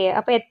 ഓക്കെ,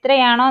 അപ്പോൾ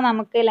എത്രയാണോ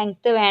നമുക്ക്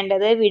ലെങ്ത്ത്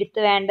വേണ്ടത്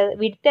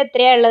വിഡ്ത്ത്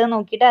എത്രയാണ് ഉള്ളത്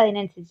നോക്കിയിട്ട്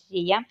അതിനനുസരിച്ച്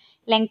ചെയ്യാം.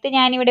 ലെങ്ത്ത്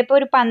ഞാനിവിടെ ഇപ്പോൾ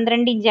ഒരു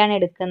 12 ഇഞ്ചാണ്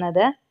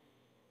എടുക്കുന്നത്.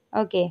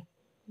 ഓക്കെ,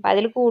 അപ്പം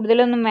അതിൽ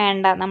കൂടുതലൊന്നും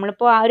വേണ്ട.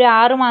 നമ്മളിപ്പോൾ ആ ഒരു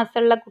 6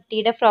 മാസമുള്ള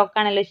കുട്ടിയുടെ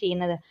ഫ്രോക്കാണല്ലോ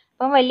ചെയ്യുന്നത്.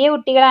 അപ്പം വലിയ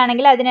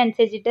കുട്ടികളാണെങ്കിൽ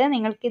അതിനനുസരിച്ചിട്ട്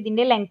നിങ്ങൾക്ക്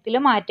ഇതിൻ്റെ ലെങ്ത്തിൽ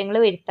മാറ്റങ്ങൾ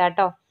വരുത്താം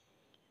കേട്ടോ.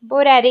 അപ്പോൾ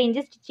ഒരു 1/2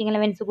 ഇഞ്ച് സ്റ്റിച്ചിങ്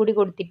അലവൻസ് കൂടി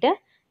കൊടുത്തിട്ട്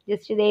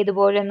ജസ്റ്റ്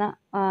ഇതുപോലെ ഒന്ന്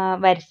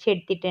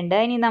വരച്ചെടുത്തിട്ടുണ്ട്.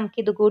 ഇനി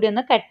നമുക്കിത് കൂടി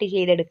ഒന്ന് കട്ട്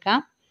ചെയ്തെടുക്കാം.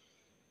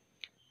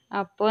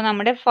 അപ്പോൾ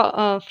നമ്മുടെ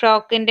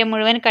ഫ്രോക്കിൻ്റെ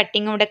മുഴുവൻ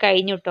കട്ടിങ് ഇവിടെ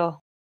കഴിഞ്ഞു കേട്ടോ.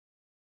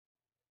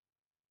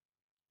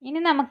 ഇനി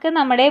നമുക്ക്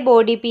നമ്മുടെ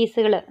ബോഡി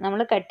പീസുകൾ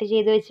നമ്മൾ കട്ട്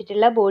ചെയ്ത്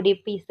വെച്ചിട്ടുള്ള ബോഡി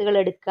പീസുകൾ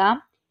എടുക്കാം.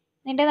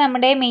 എന്നിട്ട്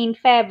നമ്മുടെ മെയിൻ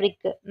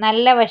ഫാബ്രിക്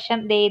നല്ല വശം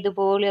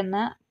ഇതുപോലെ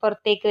ഒന്ന്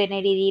പുറത്തേക്ക് വരുന്ന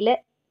രീതിയിൽ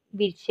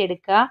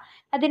വിരിച്ചെടുക്കുക.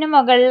 അതിന്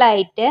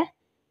മുകളിലായിട്ട്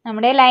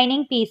നമ്മുടെ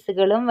ലൈനിങ്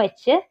പീസുകളും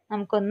വെച്ച്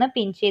നമുക്കൊന്ന്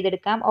പിൻ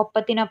ചെയ്തെടുക്കാം.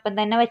 ഒപ്പത്തിനൊപ്പം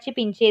തന്നെ വെച്ച്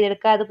പിൻ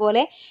ചെയ്തെടുക്കുക.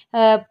 അതുപോലെ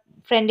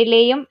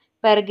ഫ്രണ്ടിലെയും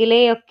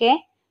പിറകിലെയും ഒക്കെ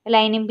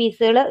ലൈനിങ്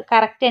പീസുകൾ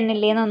കറക്റ്റ്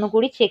തന്നെയല്ലേ എന്ന്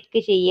ഒന്നുകൂടി ചെക്ക്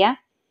ചെയ്യുക.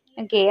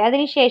 ഓക്കെ,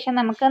 അതിനുശേഷം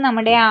നമുക്ക്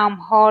നമ്മുടെ ആം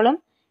ഹോളും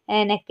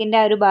നെക്കിൻ്റെ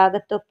ആ ഒരു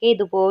ഭാഗത്തൊക്കെ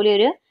ഇതുപോലെ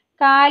ഒരു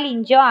 1/4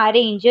 ഇഞ്ചോ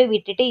 1/2 ഇഞ്ചോ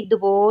വിട്ടിട്ട്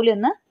ഇതുപോലെ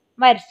ഒന്ന്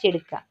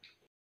വരച്ചെടുക്കാം.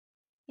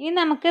 ഇനി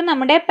നമുക്ക്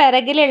നമ്മുടെ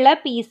പിറകിലുള്ള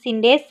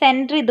പീസിൻ്റെ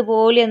സെൻറ്റർ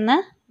ഇതുപോലെ ഒന്ന്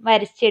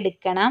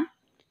വരച്ചെടുക്കണം.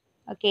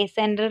 ഓക്കെ,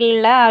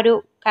 സെൻറ്ററിലുള്ള ആ ഒരു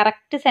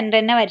കറക്റ്റ് സെൻറ്റർ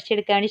തന്നെ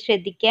വരച്ചെടുക്കാൻ വേണ്ടി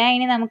ശ്രദ്ധിക്കുക.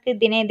 ഇനി നമുക്ക്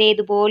ഇതിനെ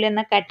ഇതുപോലെ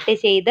ഒന്ന് കട്ട്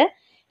ചെയ്ത്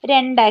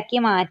 2ആക്കി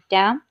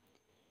മാറ്റാം.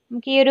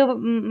 നമുക്ക് ഈ ഒരു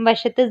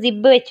വശത്ത്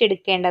സിബ്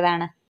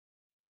വെച്ചെടുക്കേണ്ടതാണ്.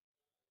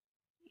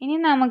 ഇനി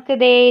നമുക്ക്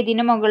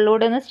ഇതിന്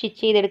മുകളിലൂടെ ഒന്ന് സ്റ്റിച്ച്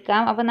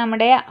ചെയ്തെടുക്കാം. അപ്പോൾ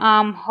നമ്മുടെ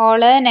ആം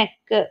ഹോള്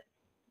നെക്ക്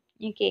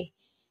ഓക്കെ,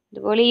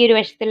 ഇതുപോലെ ഈ ഒരു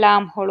വശത്തുള്ള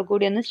ആം ഹോൾ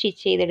കൂടി ഒന്ന്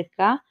സ്റ്റിച്ച്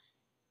ചെയ്തെടുക്കുക.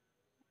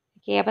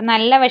 ഓക്കെ, അപ്പോൾ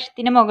നല്ല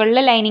വശത്തിന് മുകളിൽ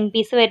ലൈനിങ്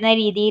പീസ് വരുന്ന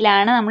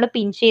രീതിയിലാണ് നമ്മൾ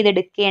പിൻ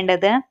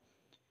ചെയ്തെടുക്കേണ്ടത്.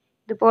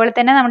 ഇതുപോലെ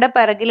തന്നെ നമ്മുടെ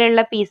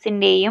പിറകിലുള്ള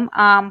പീസിൻ്റെയും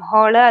ആം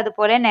ഹോള്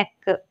അതുപോലെ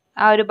നെക്ക്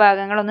ആ ഒരു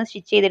ഭാഗങ്ങളൊന്ന്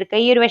സ്റ്റിച്ച് ചെയ്തെടുക്കുക.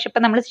 ഈ ഒരു വശം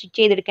ഇപ്പം നമ്മൾ സ്റ്റിച്ച്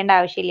ചെയ്തെടുക്കേണ്ട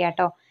ആവശ്യമില്ല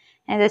കേട്ടോ.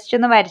 ഞാൻ ജസ്റ്റ്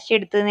ഒന്ന്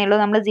വരച്ചെടുത്തതേ ഉള്ളൂ.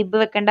 നമ്മൾ സിബ്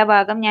വെക്കേണ്ട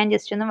ഭാഗം ഞാൻ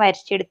ജസ്റ്റ് ഒന്ന്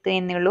വരച്ചെടുത്തതേ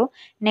ഉള്ളൂ.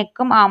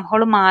 നെക്കും ആം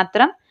ഹോളും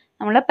മാത്രം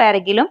നമ്മൾ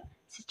പിറകിലും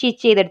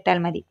സ്റ്റിച്ച് ചെയ്തെടുത്താൽ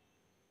മതി.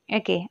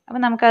 ഓക്കെ,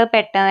 അപ്പോൾ നമുക്കത്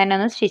പെട്ടെന്ന് തന്നെ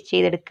ഒന്ന് സ്റ്റിച്ച്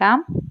ചെയ്തെടുക്കാം.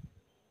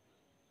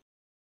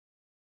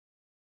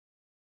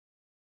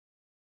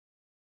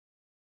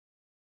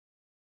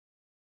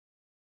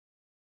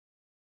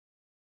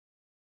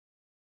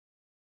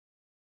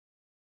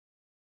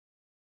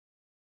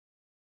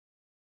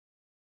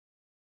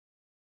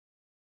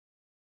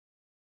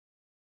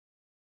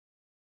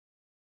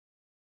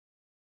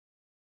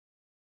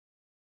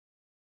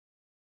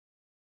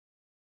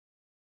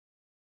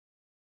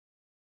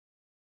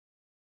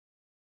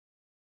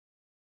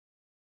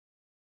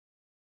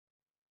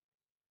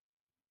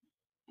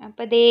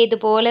 അപ്പോൾ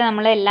ഇതുപോലെ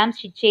നമ്മളെല്ലാം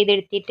സ്റ്റിച്ച്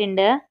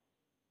ചെയ്തെടുത്തിട്ടുണ്ട്.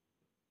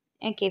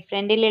 ഓക്കെ,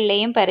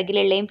 ഫ്രണ്ടിലുള്ളയും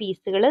പിറകിലുള്ളയും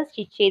പീസുകൾ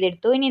സ്റ്റിച്ച്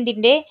ചെയ്തെടുത്തു. ഇനി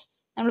ഇതിൻ്റെ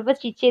നമ്മളിപ്പോൾ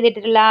സ്റ്റിച്ച്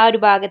ചെയ്തിട്ടുള്ള ആ ഒരു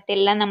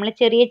ഭാഗത്തെല്ലാം നമ്മൾ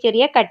ചെറിയ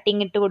ചെറിയ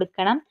കട്ടിങ് ഇട്ട്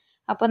കൊടുക്കണം.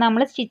 അപ്പോൾ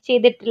നമ്മൾ സ്റ്റിച്ച്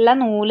ചെയ്തിട്ടുള്ള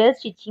നൂല്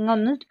സ്റ്റിച്ചിങ്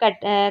ഒന്നും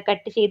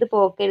കട്ട് ചെയ്ത്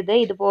പോക്കരുത്.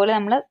 ഇതുപോലെ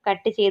നമ്മൾ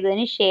കട്ട്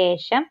ചെയ്തതിന്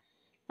ശേഷം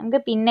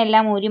നമുക്ക്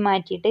പിന്നെല്ലാം ഊരി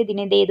മാറ്റിയിട്ട്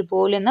ഇതിനെ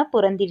ഇതുപോലെ ഒന്ന്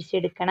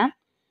പുറംതിരിച്ചെടുക്കണം.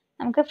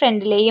 നമുക്ക്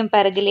ഫ്രണ്ടിലെയും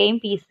പിറകിലെയും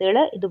പീസുകൾ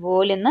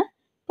ഇതുപോലെ ഒന്ന്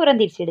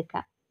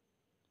പുറംതിരിച്ചെടുക്കാം.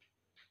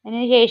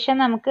 അതിനുശേഷം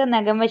നമുക്ക്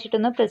നഖം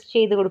വെച്ചിട്ടൊന്ന് പ്രസ്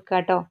ചെയ്ത് കൊടുക്കാം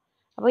കേട്ടോ.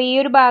 അപ്പോൾ ഈ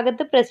ഒരു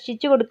ഭാഗത്ത് പ്രസ്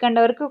സ്റ്റിച്ച്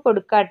കൊടുക്കേണ്ടവർക്ക്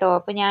കൊടുക്കാം കേട്ടോ.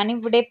 അപ്പോൾ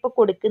ഞാനിവിടെ ഇപ്പോൾ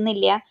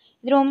കൊടുക്കുന്നില്ല.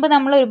 ഇതിനു മുമ്പ്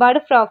നമ്മൾ ഒരുപാട്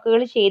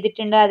ഫ്രോക്കുകൾ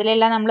ചെയ്തിട്ടുണ്ട്.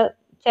 അതിലെല്ലാം നമ്മൾ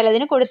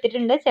ചിലതിന്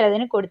കൊടുത്തിട്ടുണ്ട്,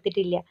 ചിലതിന്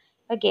കൊടുത്തിട്ടില്ല.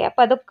 ഓക്കെ,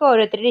 അപ്പോൾ അതൊക്കെ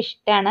ഓരോരുത്തരുടെ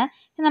ഇഷ്ടമാണ്.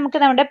 നമുക്ക്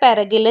നമ്മുടെ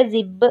പിറകിൽ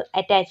സിബ്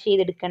അറ്റാച്ച്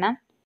ചെയ്തെടുക്കണം.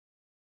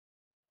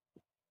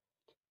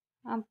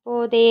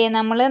 അപ്പോൾ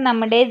നമ്മൾ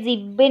നമ്മുടെ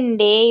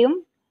സിബിൻ്റെയും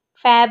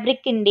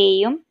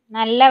ഫാബ്രിക്കിൻ്റെയും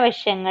നല്ല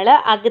വശങ്ങൾ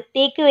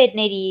അകത്തേക്ക്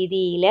വരുന്ന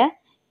രീതിയിൽ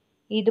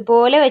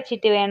ഇതുപോലെ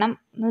വെച്ചിട്ട് വേണം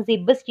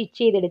സിബ് സ്റ്റിച്ച്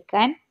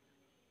ചെയ്തെടുക്കാൻ.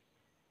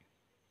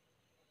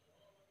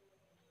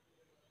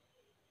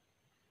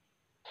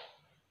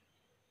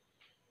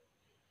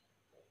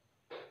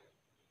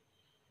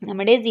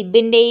 നമ്മുടെ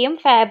സിബിൻ്റെയും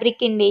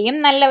ഫാബ്രിക്കിൻ്റെയും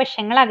നല്ല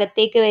വശങ്ങൾ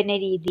അകത്തേക്ക് വരുന്ന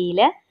രീതിയിൽ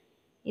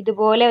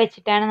ഇതുപോലെ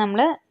വെച്ചിട്ടാണ്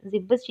നമ്മൾ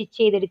സിബ് സ്റ്റിച്ച്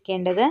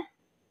ചെയ്തെടുക്കേണ്ടത്.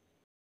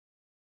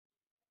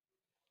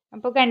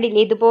 അപ്പോൾ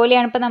കണ്ടില്ലേ,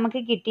 ഇതുപോലെയാണ് ഇപ്പോൾ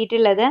നമുക്ക്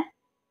കിട്ടിയിട്ടുള്ളത്.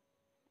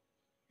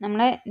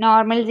 നമ്മൾ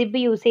നോർമൽ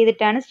സിബ് യൂസ്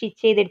ചെയ്തിട്ടാണ്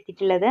സ്റ്റിച്ച്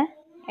ചെയ്തെടുത്തിട്ടുള്ളത്.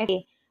 ഓക്കെ,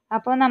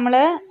 അപ്പോൾ നമ്മൾ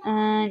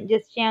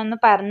ജസ്റ്റ് ഞാൻ ഒന്ന്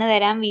പറഞ്ഞു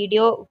തരാം.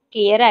 വീഡിയോ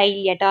ക്ലിയർ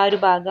ആയില്ല കേട്ടോ ആ ഒരു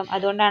ഭാഗം,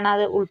 അതുകൊണ്ടാണ്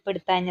അത്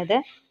ഉൾപ്പെടുത്താഞ്ഞത്.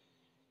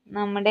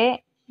 നമ്മുടെ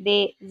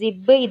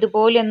സിബ്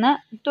ഇതുപോലെ ഒന്ന്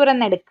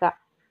തുറന്നെടുക്കുക.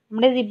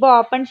 നമ്മുടെ സിബ്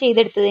ഓപ്പൺ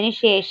ചെയ്തെടുത്തതിന്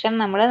ശേഷം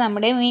നമ്മൾ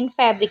നമ്മുടെ മെയിൻ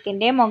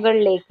ഫാബ്രിക്കിൻ്റെ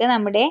മുകളിലേക്ക്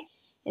നമ്മുടെ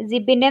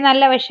സിബിൻ്റെ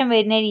നല്ല വശം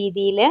വരുന്ന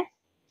രീതിയിൽ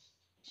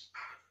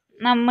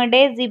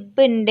നമ്മുടെ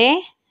സിബിൻ്റെ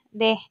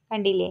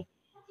കണ്ടില്ലേ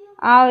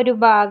ആ ഒരു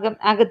ഭാഗം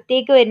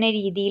അകത്തേക്ക് വരുന്ന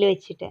രീതിയിൽ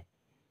വെച്ചിട്ട്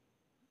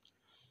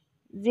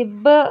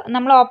സിബ്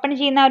നമ്മൾ ഓപ്പൺ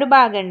ചെയ്യുന്ന ആ ഒരു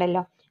ഭാഗം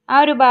ഉണ്ടല്ലോ, ആ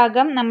ഒരു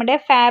ഭാഗം നമ്മുടെ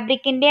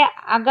ഫാബ്രിക്കിൻ്റെ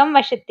അകം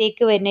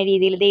വശത്തേക്ക് വരുന്ന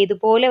രീതിയിൽ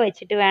ഇതുപോലെ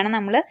വെച്ചിട്ട് വേണം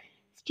നമ്മൾ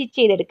സ്റ്റിച്ച്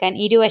ചെയ്തെടുക്കാൻ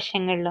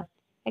ഇരുവശങ്ങളിലും.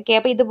 ഓക്കെ,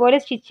 അപ്പോൾ ഇതുപോലെ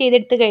സ്റ്റിച്ച്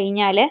ചെയ്തെടുത്ത്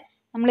കഴിഞ്ഞാൽ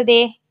നമ്മൾ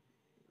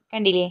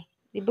കണ്ടില്ലേ,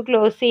 സിബ്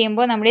ക്ലോസ്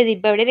ചെയ്യുമ്പോൾ നമ്മുടെ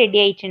സിബ് അവിടെ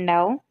റെഡി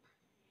ആയിട്ടുണ്ടാവും.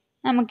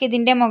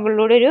 നമുക്കിതിൻ്റെ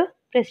മുകളിലൂടെ ഒരു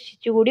പ്രസ്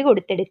സ്റ്റിച്ച് കൂടി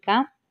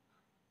കൊടുത്തെടുക്കാം.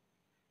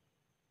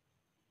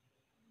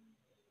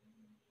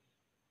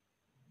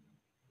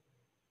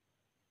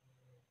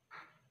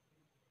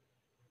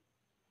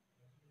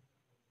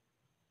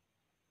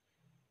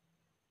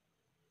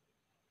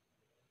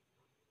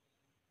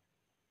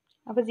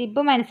 അപ്പോൾ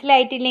സിബ്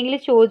മനസ്സിലായിട്ടില്ലെങ്കിൽ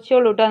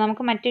ചോദിച്ചോളൂ കേട്ടോ.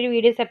 നമുക്ക് മറ്റൊരു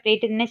വീഡിയോ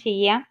സെപ്പറേറ്റ് തന്നെ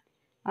ചെയ്യാം.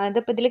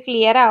 അതിപ്പോൾ ഇതിൽ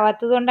ക്ലിയർ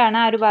ആവാത്തത് കൊണ്ടാണ്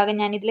ആ ഒരു ഭാഗം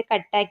ഞാനിതിൽ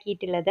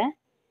കട്ടാക്കിയിട്ടുള്ളത്.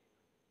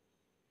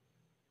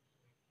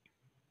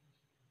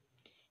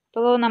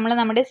 അപ്പോൾ നമ്മൾ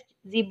നമ്മുടെ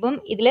സിബും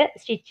ഇതിൽ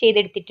സ്റ്റിച്ച്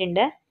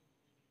ചെയ്തെടുത്തിട്ടുണ്ട്.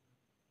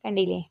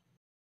 കണ്ടില്ലേ?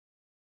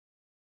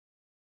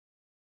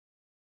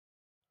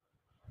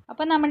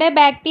 അപ്പോൾ നമ്മുടെ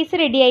ബാക്ക് പീസ്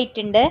റെഡി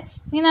ആയിട്ടുണ്ട്.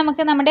 ഇനി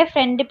നമുക്ക് നമ്മുടെ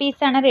ഫ്രണ്ട്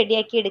പീസാണ്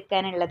റെഡിയാക്കി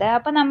എടുക്കാനുള്ളത്.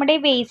 അപ്പോൾ നമ്മുടെ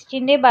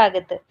വേസ്റ്റിൻ്റെ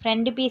ഭാഗത്ത്,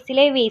 ഫ്രണ്ട്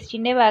പീസിലെ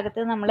വേസ്റ്റിൻ്റെ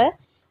ഭാഗത്ത് നമ്മൾ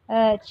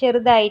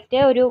ചെറുതായിട്ട്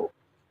ഒരു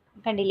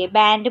കണ്ടില്ലേ,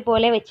 ബാൻഡ്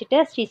പോലെ വെച്ചിട്ട്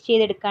സ്റ്റിച്ച്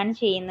ചെയ്തെടുക്കുകയാണ്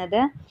ചെയ്യുന്നത്.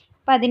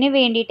 അപ്പോൾ അതിന്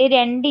വേണ്ടിയിട്ട്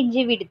 2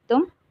 ഇഞ്ച്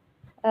വിഡ്ത്തും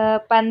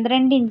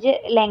 12 ഇഞ്ച്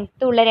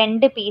ലെങ്ത്തും ഉള്ള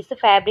 2 പീസ്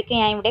ഫാബ്രിക്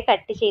ഞാൻ ഇവിടെ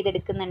കട്ട്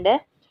ചെയ്തെടുക്കുന്നുണ്ട്.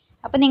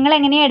 അപ്പോൾ നിങ്ങൾ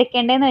എങ്ങനെയാണ്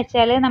എടുക്കേണ്ടതെന്ന്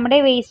വെച്ചാൽ, നമ്മുടെ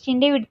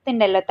വേസ്റ്റിൻ്റെ വിഡ്ത്ത്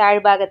ഉണ്ടല്ലോ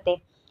താഴ്ഭാഗത്തെ,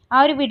 ആ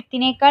ഒരു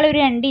വിഡ്ത്തിനേക്കാൾ ഒരു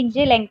 2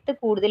 ഇഞ്ച് ലെങ്ത്ത്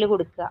കൂടുതൽ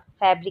കൊടുക്കുക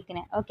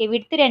ഫാബ്രിക്കിന്. ഓക്കെ,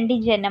 വിഡ്ത്ത് 2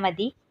 ഇഞ്ച് തന്നെ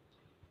മതി.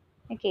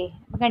 ഓക്കെ,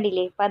 അപ്പോൾ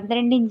കണ്ടില്ലേ,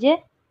 12 ഇഞ്ച്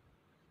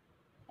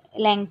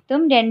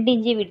ലെങ്ത്തും 2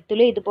 ഇഞ്ച്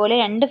വിഡ്ത്തിലും ഇതുപോലെ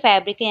 2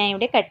 ഫാബ്രിക് ഞാൻ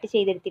ഇവിടെ കട്ട്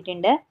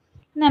ചെയ്തെടുത്തിട്ടുണ്ട്.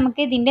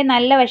 നമുക്ക് ഇതിൻ്റെ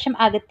നല്ല വശം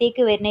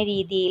അകത്തേക്ക് വരുന്ന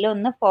രീതിയിൽ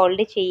ഒന്ന്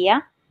ഫോൾഡ് ചെയ്യാം.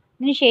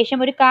 അതിന് ശേഷം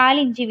ഒരു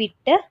 1/4 ഇഞ്ച്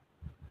വിട്ട്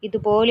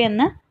ഇതുപോലെ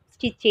ഒന്ന്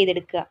സ്റ്റിച്ച്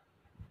ചെയ്തെടുക്കുക.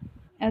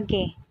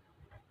 ഓക്കെ,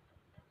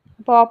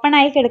 അപ്പോൾ ഓപ്പൺ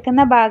ആയി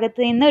കിടക്കുന്ന ഭാഗത്ത്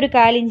നിന്ന് ഒരു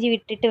 1/4 ഇഞ്ച്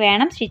വിട്ടിട്ട്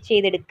വേണം സ്റ്റിച്ച്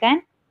ചെയ്തെടുക്കാൻ.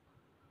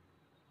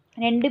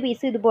 2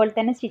 പീസ് ഇതുപോലെ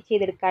തന്നെ സ്റ്റിച്ച്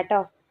ചെയ്തെടുക്കുക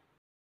കേട്ടോ.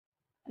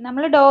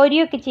 നമ്മൾ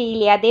ഡോരിയൊക്കെ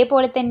ചെയ്യില്ലേ,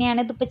 അതേപോലെ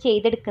തന്നെയാണ് ഇതിപ്പോൾ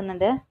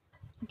ചെയ്തെടുക്കുന്നത്.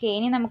 ഓക്കെ,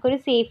 ഇനി നമുക്കൊരു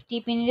സേഫ്റ്റി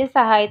പിന്നിൻ്റെ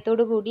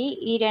സഹായത്തോടു കൂടി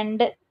ഈ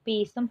 2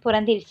 പീസും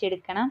പുറം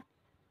തിരിച്ചെടുക്കണം.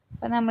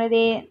 അപ്പോൾ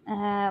നമ്മളിത്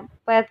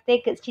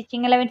പുറത്തേക്ക്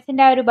സ്റ്റിച്ചിങ്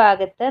എലമെൻസിൻ്റെ ആ ഒരു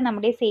ഭാഗത്ത്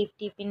നമ്മുടെ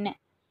സേഫ്റ്റി പിന്ന്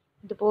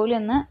ഇതുപോലെ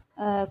ഒന്ന്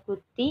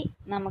കുത്തി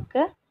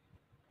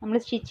നമ്മൾ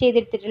സ്റ്റിച്ച്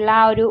ചെയ്തെടുത്തിട്ടുള്ള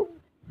ആ ഒരു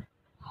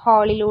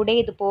ഹോളിലൂടെ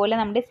ഇതുപോലെ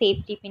നമ്മുടെ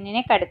സേഫ്റ്റി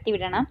പിന്നിനെ കടത്തി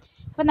വിടണം.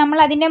 അപ്പോൾ നമ്മൾ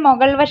അതിൻ്റെ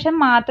മുകൾ വശം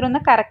മാത്രം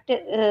ഒന്ന് കറക്റ്റ്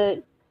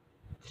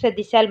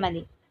ശ്രദ്ധിച്ചാൽ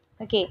മതി.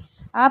 ഓക്കെ,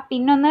 ആ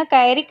പിന്നൊന്ന്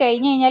കയറി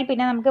കഴിഞ്ഞ് കഴിഞ്ഞാൽ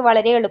പിന്നെ നമുക്ക്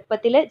വളരെ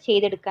എളുപ്പത്തിൽ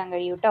ചെയ്തെടുക്കാൻ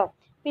കഴിയും കേട്ടോ.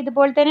 അപ്പോൾ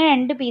ഇതുപോലെ തന്നെ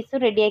 2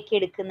 പീസും റെഡിയാക്കി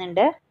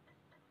എടുക്കുന്നുണ്ട്.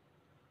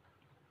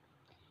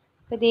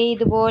 അപ്പോൾ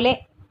ഇതുപോലെ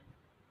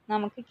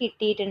നമുക്ക്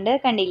കിട്ടിയിട്ടുണ്ട്,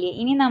 കണ്ടില്ലേ.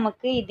 ഇനി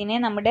നമുക്ക് ഇതിനെ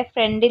നമ്മുടെ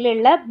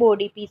ഫ്രണ്ടിലുള്ള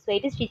ബോഡി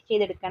പീസുമായിട്ട് സ്റ്റിച്ച്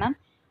ചെയ്തെടുക്കണം.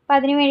 അപ്പോൾ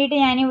അതിന് വേണ്ടിയിട്ട്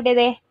ഞാനിവിടെ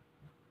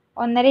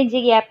 1.5 ഇഞ്ച്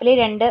ഗ്യാപ്പിൽ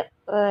 2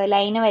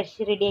 ലൈന്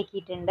വരച്ച്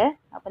റെഡിയാക്കിയിട്ടുണ്ട്.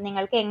 അപ്പോൾ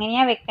നിങ്ങൾക്ക്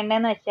എങ്ങനെയാണ്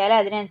വെക്കേണ്ടതെന്ന് വെച്ചാൽ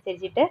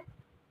അതിനനുസരിച്ചിട്ട്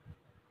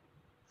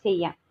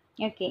ചെയ്യാം.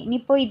 ഓക്കെ,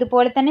 ഇനിയിപ്പോൾ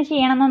ഇതുപോലെ തന്നെ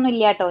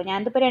ചെയ്യണമെന്നൊന്നുമില്ല കേട്ടോ.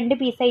 ഞാനിതിപ്പോൾ 2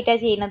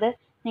 പീസായിട്ടാണ് ചെയ്യുന്നത്.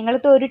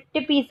 നിങ്ങൾക്ക് ഒരൊറ്റ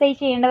പീസായി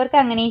ചെയ്യേണ്ടവർക്ക്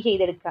അങ്ങനെയും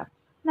ചെയ്തെടുക്കാം.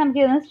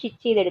 നമുക്കിതൊന്ന്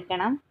സ്റ്റിച്ച്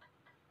ചെയ്തെടുക്കണം.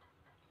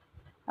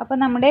 അപ്പോൾ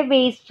നമ്മുടെ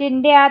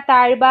വേസ്റ്റിൻ്റെ ആ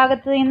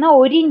താഴ്ഭാഗത്ത് നിന്ന്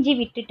 1 ഇഞ്ച്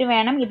വിട്ടിട്ട്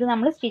വേണം ഇത്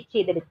നമ്മൾ സ്റ്റിച്ച്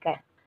ചെയ്തെടുക്കാൻ.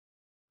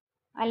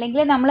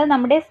 അല്ലെങ്കിൽ നമ്മൾ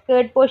നമ്മുടെ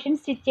സ്കേർട്ട് പോർഷൻ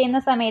സ്റ്റിച്ച് ചെയ്യുന്ന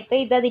സമയത്ത്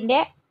ഇതതിൻ്റെ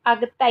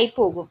അകത്തായി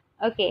പോകും.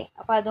 ഓക്കെ,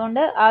 അപ്പോൾ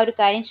അതുകൊണ്ട് ആ ഒരു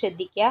കാര്യം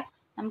ശ്രദ്ധിക്കുക.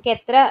 നമുക്ക്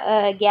എത്ര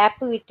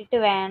ഗ്യാപ്പ് വിട്ടിട്ട്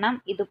വേണം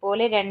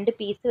ഇതുപോലെ 2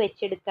 പീസ്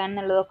വെച്ചെടുക്കാൻ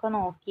എന്നുള്ളതൊക്കെ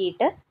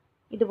നോക്കിയിട്ട്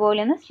ഇതുപോലെ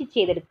ഒന്ന് സ്റ്റിച്ച്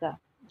ചെയ്തെടുക്കുക.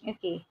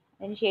 ഓക്കെ,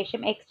 അതിന്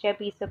ശേഷം എക്സ്ട്രാ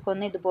പീസൊക്കെ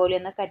ഒന്ന് ഇതുപോലെ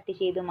ഒന്ന് കട്ട്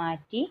ചെയ്ത്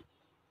മാറ്റി.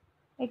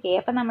 ഓക്കെ,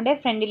 അപ്പോൾ നമ്മുടെ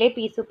ഫ്രണ്ടിലെ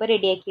പീസ് ഇപ്പോൾ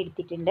റെഡിയാക്കി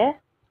എടുത്തിട്ടുണ്ട്.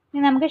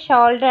 ഇനി നമുക്ക്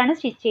ഷോൾഡറാണ്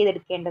സ്റ്റിച്ച്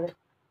ചെയ്തെടുക്കേണ്ടത്.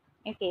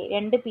 ഓക്കെ,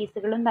 2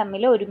 പീസുകളും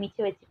തമ്മിൽ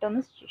ഒരുമിച്ച്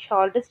വെച്ചിട്ടൊന്ന്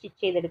ഷോൾഡർ സ്റ്റിച്ച്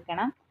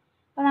ചെയ്തെടുക്കണം.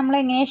 അപ്പോൾ നമ്മൾ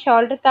എങ്ങനെ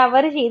ഷോൾഡർ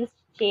കവർ ചെയ്ത്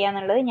സ്റ്റിച്ച്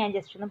ചെയ്യാന്നുള്ളത് ഞാൻ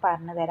ജസ്റ്റ് ഒന്ന്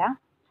പറഞ്ഞു തരാം.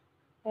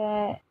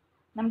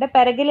 നമ്മുടെ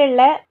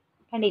പിറകിലുള്ള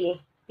കണ്ടില്ലേ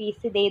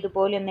പീസ്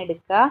ഇതുപോലെ ഒന്ന്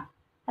എടുക്കുക.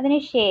 അതിന്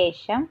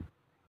ശേഷം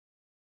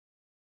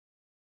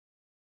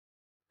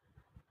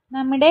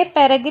നമ്മുടെ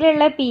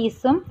പിറകിലുള്ള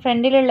പീസും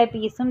ഫ്രണ്ടിലുള്ള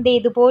പീസും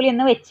ഇതുപോലെ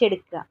ഒന്ന്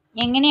വെച്ചെടുക്കുക.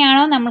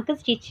 എങ്ങനെയാണോ നമുക്ക്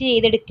സ്റ്റിച്ച്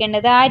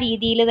ചെയ്തെടുക്കേണ്ടത് ആ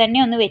രീതിയിൽ തന്നെ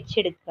ഒന്ന്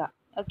വെച്ചെടുക്കുക.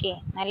 ഓക്കെ,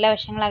 നല്ല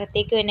വശങ്ങൾ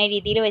അകത്തേക്ക് വരുന്ന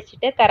രീതിയിൽ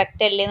വെച്ചിട്ട്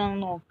കറക്റ്റ് അല്ലേ എന്നൊന്ന്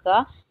നോക്കുക.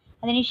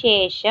 അതിന്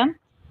ശേഷം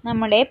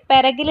നമ്മുടെ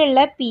പിറകിലുള്ള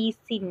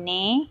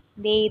പീസിനെ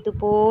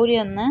ഇതുപോലെ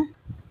ഒന്ന്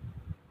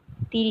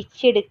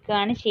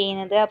തിരിച്ചെടുക്കുകയാണ്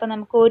ചെയ്യുന്നത്. അപ്പോൾ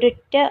നമുക്ക്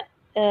ഒരൊറ്റ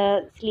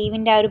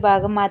സ്ലീവിൻ്റെ ആ ഒരു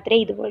ഭാഗം മാത്രമേ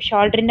ഇതുപോലെ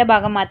ഷോൾഡറിൻ്റെ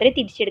ഭാഗം മാത്രമേ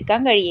തിരിച്ചെടുക്കാൻ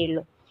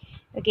കഴിയുള്ളൂ.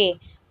 ഓക്കെ,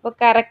 അപ്പോൾ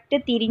കറക്റ്റ്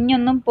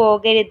തിരിഞ്ഞൊന്നും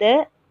പോകരുത്.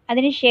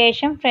 അതിന്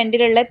ശേഷം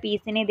ഫ്രണ്ടിലുള്ള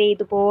പീസിനെ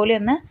ഇതുപോലെ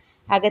ഒന്ന്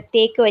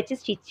അകത്തേക്ക് വെച്ച്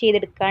സ്റ്റിച്ച്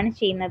ചെയ്തെടുക്കുകയാണ്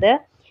ചെയ്യുന്നത്.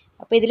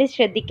 അപ്പോൾ ഇതിൽ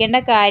ശ്രദ്ധിക്കേണ്ട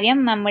കാര്യം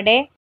നമ്മുടെ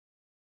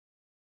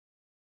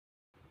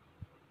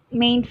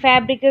മെയിൻ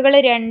ഫാബ്രിക്കുകൾ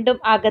രണ്ടും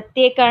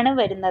അകത്തേക്കാണ്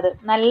വരുന്നത്.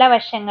 നല്ല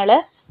വശങ്ങൾ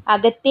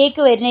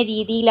അകത്തേക്ക് വരുന്ന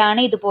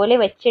രീതിയിലാണ് ഇതുപോലെ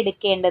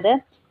വെച്ചെടുക്കേണ്ടത്.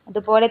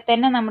 അതുപോലെ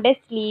തന്നെ നമ്മുടെ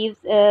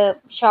സ്ലീവ്സ്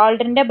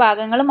ഷോൾഡറിൻ്റെ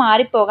ഭാഗങ്ങൾ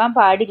മാറിപ്പോകാൻ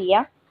പാടില്ല.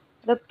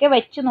 ഇതൊക്കെ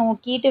വെച്ച്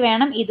നോക്കിയിട്ട്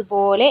വേണം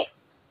ഇതുപോലെ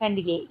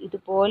കണ്ടില്ലേ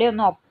ഇതുപോലെ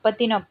ഒന്ന്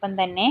ഒപ്പത്തിനൊപ്പം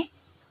തന്നെ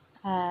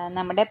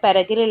നമ്മുടെ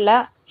പിറകിലുള്ള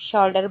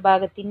ഷോൾഡർ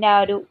ഭാഗത്തിൻ്റെ ആ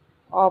ഒരു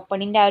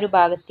ഓപ്പണിൻ്റെ ആ ഒരു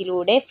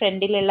ഭാഗത്തിലൂടെ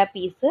ഫ്രണ്ടിലുള്ള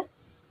പീസ്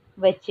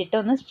വെച്ചിട്ട്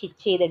ഒന്ന്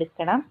സ്റ്റിച്ച്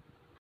ചെയ്തെടുക്കണം.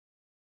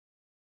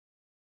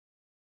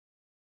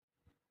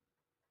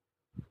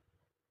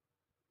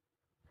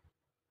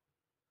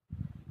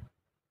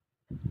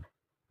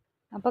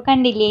 അപ്പോൾ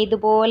കണ്ടില്ലേ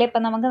ഇതുപോലെ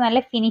ഇപ്പം നമുക്ക് നല്ല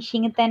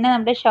ഫിനിഷിങ്ങിൽ തന്നെ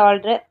നമ്മുടെ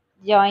ഷോൾഡർ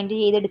ജോയിൻറ്റ്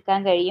ചെയ്തെടുക്കാൻ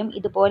കഴിയും.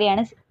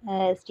 ഇതുപോലെയാണ്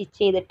സ്റ്റിച്ച്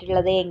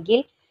ചെയ്തിട്ടുള്ളത്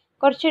എങ്കിൽ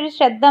കുറച്ചൊരു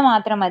ശ്രദ്ധ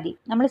മാത്രം മതി.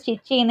 നമ്മൾ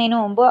സ്റ്റിച്ച് ചെയ്യുന്നതിന്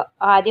മുമ്പ്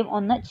ആദ്യം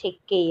ഒന്ന്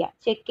ചെക്ക്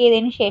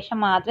ചെയ്തതിന് ശേഷം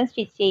മാത്രം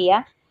സ്റ്റിച്ച് ചെയ്യുക.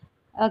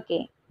 ഓക്കെ,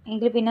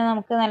 എങ്കിൽ പിന്നെ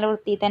നമുക്ക് നല്ല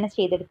വൃത്തിയിൽ തന്നെ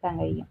ചെയ്തെടുക്കാൻ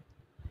കഴിയും.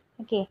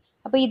 ഓക്കെ,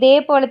 അപ്പോൾ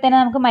ഇതേപോലെ തന്നെ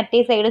നമുക്ക്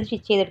മറ്റേ സൈഡ്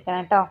സ്റ്റിച്ച് ചെയ്തെടുക്കണം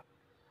കേട്ടോ.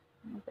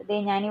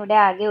 അപ്പോൾ ഞാനിവിടെ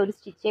ആകെ ഒരു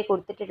സ്റ്റിച്ചേ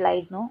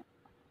കൊടുത്തിട്ടുള്ളായിരുന്നു.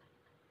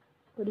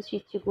 ഒരു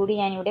സ്റ്റിച്ച് കൂടി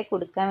ഞാനിവിടെ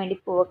കൊടുക്കാൻ വേണ്ടി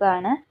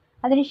പോവുകയാണ്.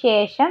 അതിന്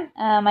ശേഷം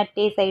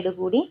മറ്റേ സൈഡ്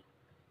കൂടി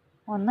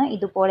ഒന്ന്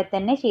ഇതുപോലെ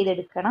തന്നെ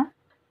ചെയ്തെടുക്കണം.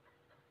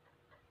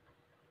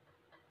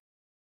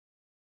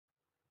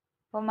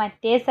 അപ്പോൾ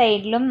മറ്റേ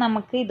സൈഡിലും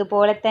നമുക്ക്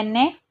ഇതുപോലെ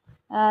തന്നെ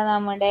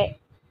നമ്മുടെ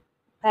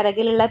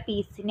പിറകിലുള്ള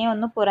പീസിനെ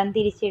ഒന്ന് പുറം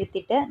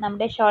തിരിച്ചെടുത്തിട്ട്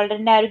നമ്മുടെ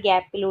ഷോൾഡറിൻ്റെ ആ ഒരു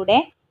ഗ്യാപ്പിലൂടെ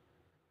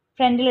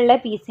ഫ്രണ്ടിലുള്ള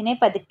പീസിനെ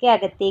പതുക്കെ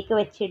അകത്തേക്ക്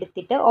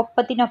വെച്ചെടുത്തിട്ട്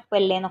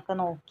ഒപ്പത്തിനൊപ്പമല്ലേ എന്നൊക്കെ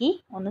നോക്കി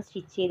ഒന്ന്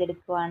സ്റ്റിച്ച്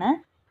ചെയ്തെടുക്കുവാണ്.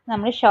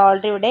 നമ്മൾ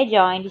ഷോൾഡർ ഇവിടെ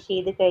ജോയിൻറ്റ്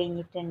ചെയ്ത്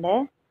കഴിഞ്ഞിട്ടുണ്ട്.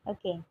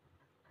 ഓക്കെ,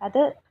 അത്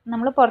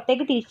നമ്മൾ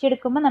പുറത്തേക്ക്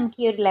തിരിച്ചെടുക്കുമ്പോൾ നമുക്ക്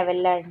ഈ ഒരു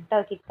ലെവലിലാണ്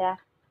കേട്ടോ കിട്ടുക.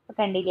 അപ്പോൾ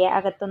കണ്ടില്ലേ,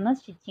 അകത്തൊന്നും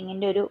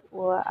സ്റ്റിച്ചിങ്ങിൻ്റെ ഒരു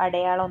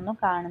അടയാളമൊന്നും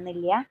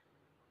കാണുന്നില്ല.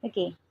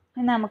 ഓക്കെ,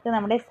 നമുക്ക്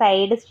നമ്മുടെ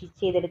സൈഡ് സ്റ്റിച്ച്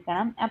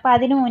ചെയ്തെടുക്കണം. അപ്പോൾ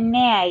അതിന്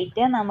മുന്നേ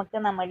ആയിട്ട് നമുക്ക്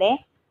നമ്മുടെ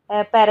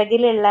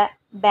പിറകിലുള്ള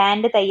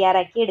ബാൻഡ്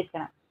തയ്യാറാക്കി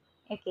എടുക്കണം.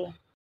 ഓക്കെ,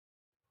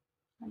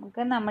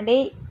 നമുക്ക് നമ്മുടെ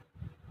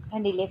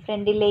കണ്ടില്ലേ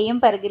ഫ്രണ്ടിലെയും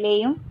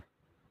പിറകിലെയും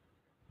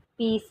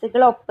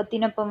പീസുകൾ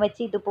ഒപ്പത്തിനൊപ്പം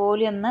വെച്ച്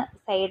ഇതുപോലെ ഒന്ന്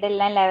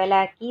സൈഡെല്ലാം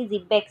ലെവലാക്കി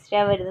സിബ്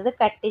എക്സ്ട്രാ വരുന്നത്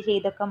കട്ട്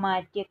ചെയ്തൊക്കെ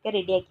മാറ്റിയൊക്കെ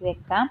റെഡിയാക്കി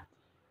വെക്കാം.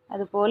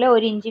 അതുപോലെ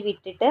 1 ഇഞ്ച്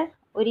വിട്ടിട്ട്,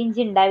 1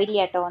 ഇഞ്ച് ഉണ്ടാവില്ല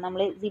കേട്ടോ,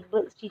 നമ്മൾ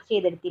സിബ് സ്റ്റിച്ച്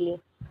ചെയ്തെടുത്തില്ലേ,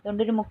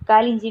 അതുകൊണ്ട് ഒരു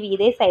 1/4 ഇഞ്ച്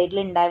വീതേ സൈഡിൽ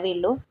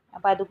ഉണ്ടാവുകയുള്ളൂ.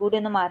 അപ്പോൾ അതുകൂടി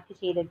ഒന്ന് മാർക്ക്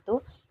ചെയ്തെടുത്തു.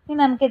 ഇനി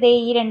നമുക്കിതേ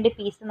ഈ 2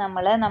 പീസ്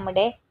നമ്മൾ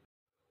നമ്മുടെ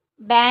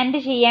ബാൻഡ്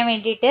ചെയ്യാൻ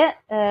വേണ്ടിയിട്ട്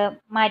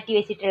മാറ്റി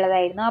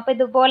വെച്ചിട്ടുള്ളതായിരുന്നു. അപ്പോൾ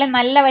ഇതുപോലെ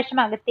നല്ല വശം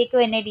അകത്തേക്ക്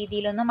വരുന്ന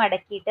രീതിയിലൊന്ന്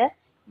മടക്കിയിട്ട്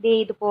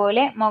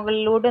ഇതുപോലെ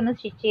മുകളിലൂടെ ഒന്ന്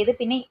സ്റ്റിച്ച് ചെയ്ത്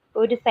പിന്നെ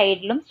ഒരു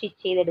സൈഡിലും സ്റ്റിച്ച്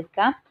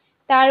ചെയ്തെടുക്കാം.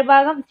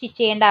 താഴ്ഭാഗം സ്റ്റിച്ച്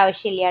ചെയ്യേണ്ട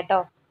ആവശ്യമില്ല കേട്ടോ.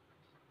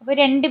 അപ്പോൾ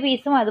 2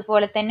 പീസും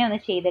അതുപോലെ തന്നെ ഒന്ന്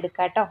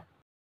ചെയ്തെടുക്കാം കേട്ടോ.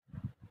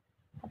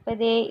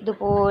 അപ്പോൾ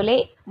ഇതുപോലെ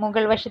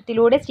മുകൾ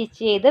വശത്തിലൂടെ സ്റ്റിച്ച്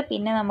ചെയ്ത്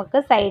പിന്നെ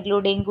നമുക്ക്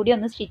സൈഡിലൂടെയും കൂടി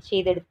ഒന്ന് സ്റ്റിച്ച്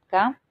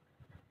ചെയ്തെടുക്കാം.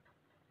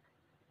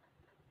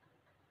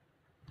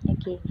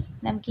 ഓക്കെ,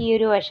 നമുക്ക് ഈ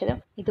ഒരു വശം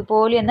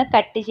ഇതുപോലെ ഒന്ന്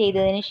കട്ട്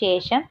ചെയ്തതിന്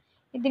ശേഷം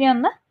ഇതിനെ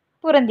ഒന്ന്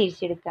പുറം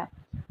തിരിച്ചെടുക്കാം.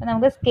 അപ്പോൾ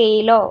നമുക്ക്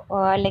സ്കെയിലോ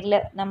അല്ലെങ്കിൽ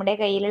നമ്മുടെ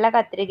കയ്യിലുള്ള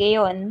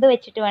കത്രികയോ എന്ത്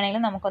വെച്ചിട്ട്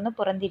വേണമെങ്കിലും നമുക്കൊന്ന്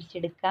പുറം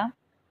തിരിച്ചെടുക്കാം.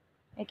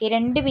 ഓക്കെ,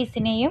 2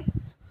 പീസിനെയും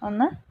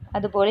ഒന്ന്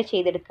അതുപോലെ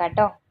ചെയ്തെടുക്കാം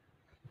കേട്ടോ.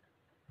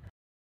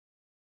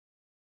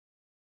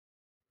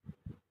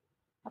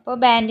 അപ്പോൾ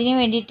ബാൻഡിന്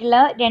വേണ്ടിയിട്ടുള്ള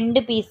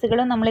 2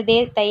 പീസുകളും നമ്മളിതേ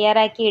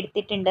തയ്യാറാക്കി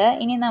എടുത്തിട്ടുണ്ട്.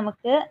 ഇനി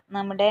നമുക്ക്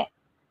നമ്മുടെ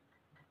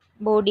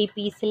ബോഡി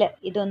പീസിൽ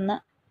ഇതൊന്ന്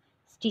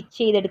സ്റ്റിച്ച്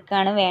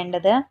ചെയ്തെടുക്കുകയാണ്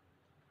വേണ്ടത്.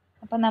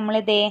 അപ്പോൾ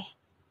നമ്മളിതേ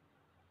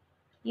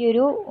ഈ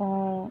ഒരു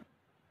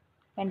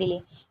കണ്ടില്ലേ,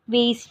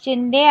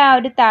 വേസ്റ്റിൻ്റെ ആ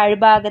ഒരു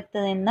താഴ്ഭാഗത്ത്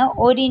നിന്ന്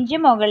 1 ഇഞ്ച്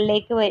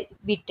മുകളിലേക്ക്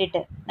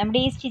വിട്ടിട്ട് നമ്മുടെ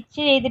ഈ സ്റ്റിച്ച്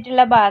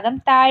ചെയ്തിട്ടുള്ള ഭാഗം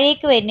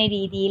താഴേക്ക് വരുന്ന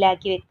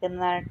രീതിയിലാക്കി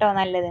വെക്കുന്നതാണ് കേട്ടോ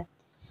നല്ലത്.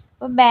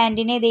 അപ്പോൾ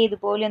ബാൻഡിനെ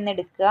ഇതുപോലെ ഒന്ന്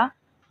എടുക്കുക.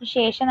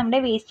 ശേഷം നമ്മുടെ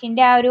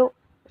വേസ്റ്റിൻ്റെ ആ ഒരു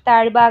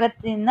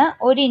താഴ്ഭാഗത്ത് നിന്ന്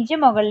 1 ഇഞ്ച്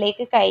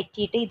മുകളിലേക്ക്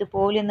കയറ്റിയിട്ട്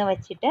ഇതുപോലെ ഒന്ന്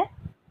വെച്ചിട്ട്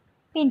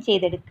പിൻ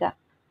ചെയ്തെടുക്കുക.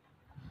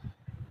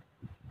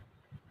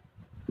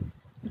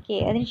 ഓക്കെ,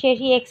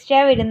 അതിനുശേഷം ഈ എക്സ്ട്രാ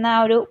വരുന്ന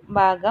ആ ഒരു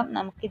ഭാഗം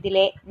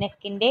നമുക്കിതിലെ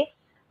നെക്കിൻ്റെ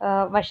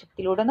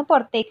വശത്തിലൂടെ ഒന്ന്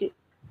പുറത്തേക്ക്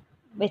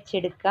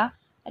വെച്ചെടുക്കുക.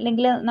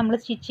 അല്ലെങ്കിൽ നമ്മൾ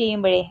സ്റ്റിച്ച്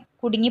ചെയ്യുമ്പോഴേ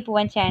കുടുങ്ങി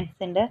പോകാൻ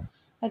ചാൻസ് ഉണ്ട്.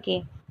 ഓക്കെ,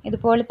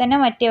 ഇതുപോലെ തന്നെ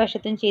മറ്റേ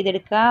വശത്തും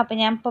ചെയ്തെടുക്കുക. അപ്പോൾ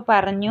ഞാൻ ഇപ്പോൾ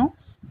പറഞ്ഞു,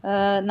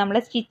 നമ്മൾ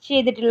സ്റ്റിച്ച്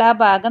ചെയ്തിട്ടുള്ള ആ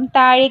ഭാഗം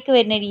താഴേക്ക്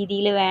വരുന്ന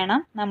രീതിയിൽ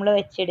വേണം നമ്മൾ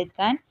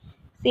വെച്ചെടുക്കാൻ.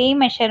 സെയിം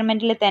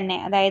മെഷർമെൻറ്റിൽ തന്നെ,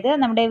 അതായത്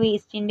നമ്മുടെ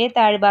വേസ്റ്റിൻ്റെ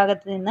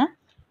താഴ്ഭാഗത്ത് നിന്ന്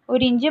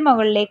 1 ഇഞ്ച്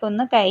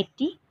മുകളിലേക്കൊന്ന്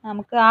കയറ്റി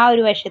നമുക്ക് ആ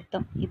ഒരു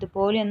വശത്തും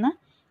ഇതുപോലെ ഒന്ന്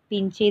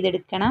പിൻ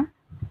ചെയ്തെടുക്കണം.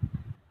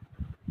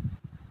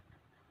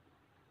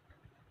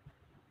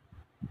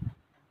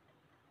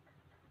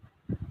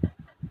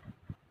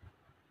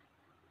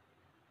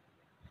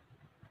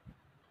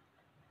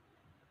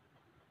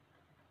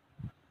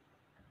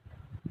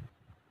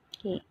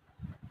 ഓക്കെ,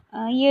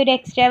 ഈ ഒരു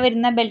എക്സ്ട്രാ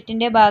വരുന്ന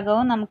ബെൽറ്റിൻ്റെ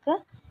ഭാഗവും നമുക്ക്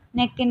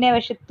നെക്കിൻ്റെ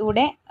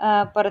വശത്തൂടെ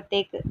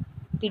പുറത്തേക്ക്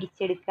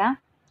പിടിച്ചെടുക്കാം.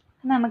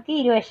 നമുക്ക്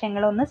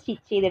ഇരുവശങ്ങളൊന്ന്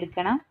സ്റ്റിച്ച്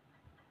ചെയ്തെടുക്കണം.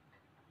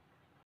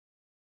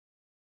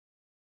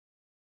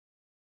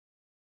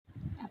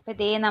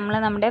 അപ്പോൾ നമ്മൾ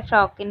നമ്മുടെ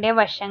ഫ്രോക്കിൻ്റെ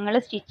വശങ്ങൾ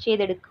സ്റ്റിച്ച്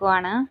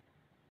ചെയ്തെടുക്കുവാണ്.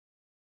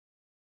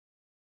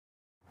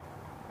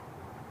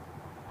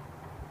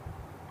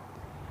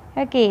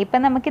 ഓക്കെ,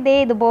 ഇപ്പം നമുക്കിതേ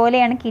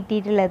ഇതുപോലെയാണ്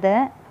കിട്ടിയിട്ടുള്ളത്.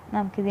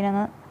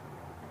 നമുക്കിതിനൊന്ന്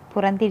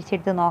പുറം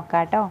തിരിച്ചെടുത്ത്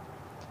നോക്കാം കേട്ടോ.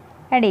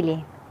 കണ്ടില്ലേ,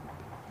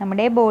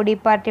 നമ്മുടെ ബോഡി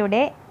പാർട്ട്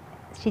ഇവിടെ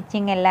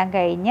സ്റ്റിച്ചിങ് എല്ലാം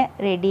കഴിഞ്ഞ്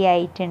റെഡി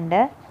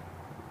ആയിട്ടുണ്ട്.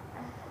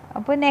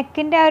 അപ്പോൾ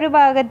നെക്കിൻ്റെ ആ ഒരു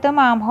ഭാഗത്തും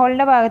ആം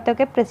ഹോളിൻ്റെ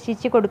ഭാഗത്തൊക്കെ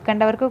സ്റ്റിച്ച്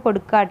കൊടുക്കേണ്ടവർക്ക്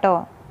കൊടുക്കാം കേട്ടോ.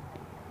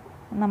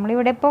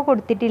 നമ്മളിവിടെ ഇപ്പോൾ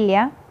കൊടുത്തിട്ടില്ല.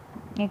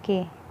 ഓക്കെ,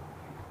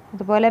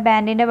 അതുപോലെ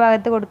ബാൻഡിൻ്റെ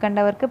ഭാഗത്ത്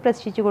കൊടുക്കേണ്ടവർക്ക്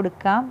സ്റ്റിച്ച്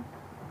കൊടുക്കാം.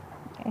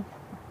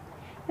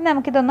 ഇനി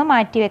നമുക്കിതൊന്ന്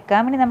മാറ്റി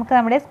വെക്കാം. ഇനി നമുക്ക്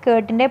നമ്മുടെ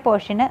സ്കേർട്ടിൻ്റെ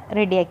പോർഷന്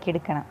റെഡിയാക്കി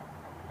എടുക്കണം.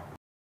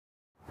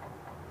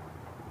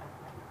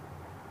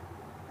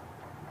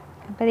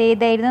 അപ്പോൾ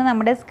ഇതായിരുന്നു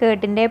നമ്മുടെ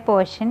സ്കേർട്ടിൻ്റെ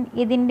പോർഷൻ.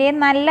 ഇതിൻ്റെ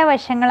നല്ല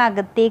വശങ്ങൾ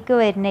അകത്തേക്ക്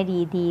വരുന്ന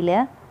രീതിയിൽ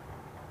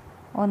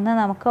ഒന്ന്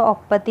നമുക്ക്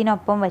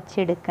ഒപ്പത്തിനൊപ്പം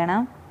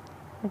വെച്ചെടുക്കണം.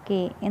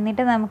 ഓക്കെ,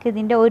 എന്നിട്ട് നമുക്ക്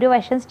ഇതിൻ്റെ ഒരു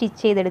വശം സ്റ്റിച്ച്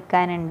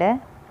ചെയ്തെടുക്കാനുണ്ട്.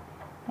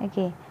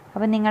 ഓക്കെ,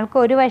 അപ്പോൾ നിങ്ങൾക്ക്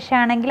ഒരു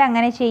വശമാണെങ്കിൽ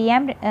അങ്ങനെ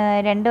ചെയ്യാം.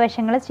 2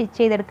 വശങ്ങൾ സ്റ്റിച്ച്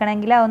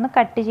ചെയ്തെടുക്കണമെങ്കിൽ അതൊന്ന്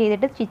കട്ട്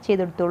ചെയ്തിട്ട് സ്റ്റിച്ച്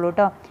ചെയ്തെടുത്തോളൂ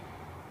കേട്ടോ.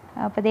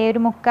 അപ്പോൾ ഒരു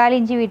 1/4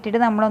 ഇഞ്ച് വിട്ടിട്ട്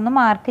നമ്മളൊന്ന്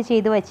മാർക്ക്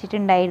ചെയ്ത്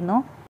വെച്ചിട്ടുണ്ടായിരുന്നു.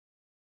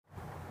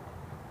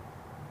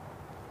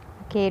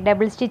 ഓക്കെ,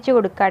 ഡബിൾ സ്റ്റിച്ച്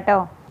കൊടുക്കാം കേട്ടോ.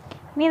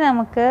 ഇനി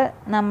നമുക്ക്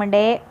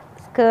നമ്മുടെ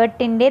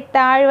സ്കേർട്ടിൻ്റെ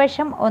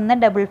താഴ്വശം ഒന്ന്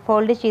ഡബിൾ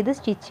ഫോൾഡ് ചെയ്ത്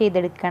സ്റ്റിച്ച്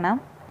ചെയ്തെടുക്കണം.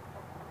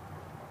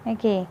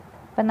 ഓക്കെ,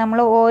 അപ്പം നമ്മൾ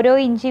ഓരോ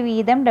ഇഞ്ച്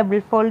വീതം ഡബിൾ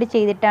ഫോൾഡ്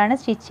ചെയ്തിട്ടാണ്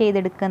സ്റ്റിച്ച്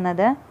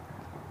ചെയ്തെടുക്കുന്നത്.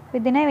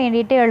 ഇതിന്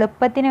വേണ്ടിയിട്ട്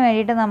എളുപ്പത്തിന്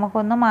വേണ്ടിയിട്ട്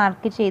നമുക്കൊന്ന്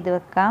മാർക്ക് ചെയ്ത്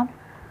വെക്കാം.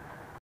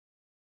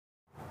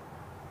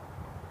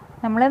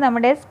 നമ്മൾ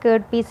നമ്മുടെ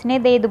സ്കേർട്ട് പീസിനെ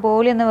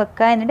ഇതുപോലെ ഒന്ന്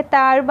വെക്കുക. എന്നിട്ട്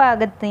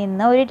താഴ്ഭാഗത്ത്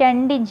നിന്ന് ഒരു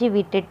 2 ഇഞ്ച്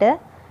വിട്ടിട്ട്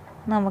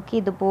നമുക്ക്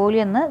ഇതുപോലെ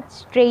ഒന്ന്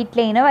സ്ട്രെയിറ്റ്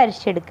ലൈന്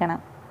വരച്ചെടുക്കണം.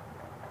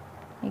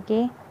 ഓക്കെ,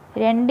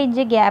 2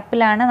 ഇഞ്ച്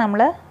ഗ്യാപ്പിലാണ്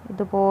നമ്മൾ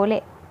ഇതുപോലെ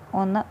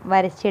ഒന്ന്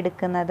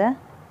വരച്ചെടുക്കുന്നത്.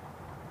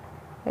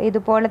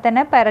 ഇതുപോലെ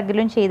തന്നെ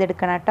പിറകിലും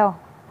ചെയ്തെടുക്കണം കേട്ടോ.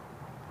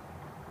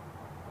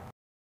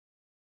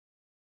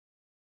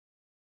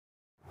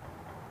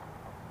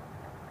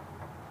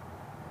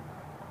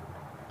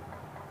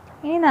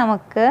 ഇനി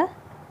നമുക്ക്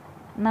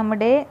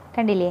നമ്മുടെ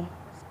കണ്ടില്ലേ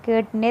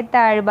സ്കേർട്ടിൻ്റെ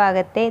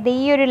താഴ്ഭാഗത്തെ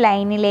ഈ ഒരു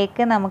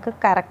ലൈനിലേക്ക് നമുക്ക്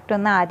കറക്റ്റ്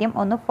ആദ്യം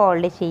ഒന്ന്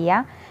ഫോൾഡ്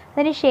ചെയ്യാം.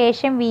 അതിന്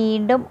ശേഷം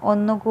വീണ്ടും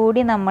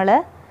ഒന്നുകൂടി നമ്മൾ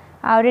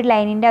ആ ഒരു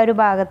ലൈനിൻ്റെ ആ ഒരു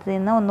ഭാഗത്ത്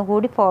നിന്ന്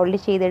ഒന്നുകൂടി ഫോൾഡ്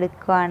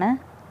ചെയ്തെടുക്കുകയാണ്.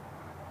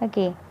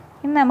 ഓക്കെ,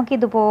 ഇനി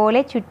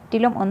നമുക്കിതുപോലെ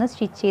ചുറ്റിലും ഒന്ന്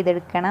സ്റ്റിച്ച്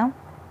ചെയ്തെടുക്കണം.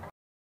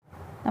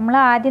 നമ്മൾ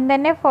ആദ്യം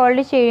തന്നെ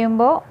ഫോൾഡ്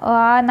ചെയ്യുമ്പോൾ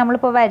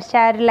നമ്മളിപ്പോൾ വരച്ച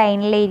ആ ഒരു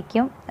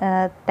ലൈനിലായിരിക്കും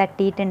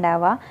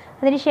തട്ടിയിട്ടുണ്ടാവുക.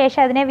 അതിന്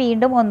ശേഷം അതിനെ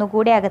വീണ്ടും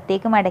ഒന്നുകൂടി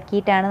അകത്തേക്ക്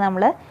മടക്കിയിട്ടാണ്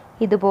നമ്മൾ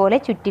ഇതുപോലെ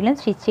ചുറ്റിലും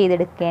സ്റ്റിച്ച്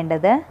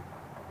ചെയ്തെടുക്കേണ്ടത്.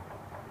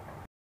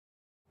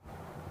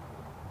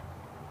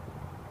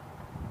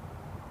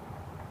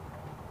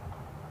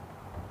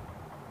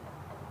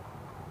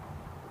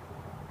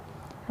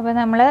 അപ്പോൾ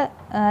നമ്മൾ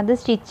അത്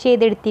സ്റ്റിച്ച്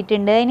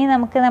ചെയ്തെടുത്തിട്ടുണ്ട്. ഇനി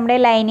നമുക്ക് നമ്മുടെ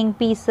ലൈനിങ്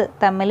പീസ്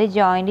തമ്മിൽ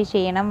ജോയിൻറ്റ്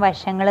ചെയ്യണം,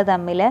 വശങ്ങൾ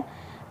തമ്മിൽ.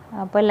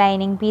 അപ്പോൾ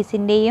ലൈനിങ്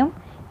പീസിൻ്റെയും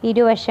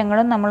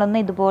ഇരുവശങ്ങളും നമ്മളൊന്ന്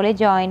ഇതുപോലെ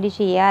ജോയിൻറ്റ്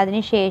ചെയ്യുക.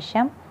 അതിന്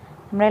ശേഷം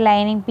നമ്മുടെ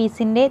ലൈനിങ്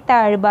പീസിൻ്റെ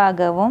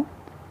താഴ്ഭാഗവും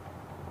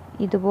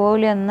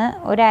ഇതുപോലെ ഒന്ന്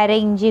ഒരു 1/2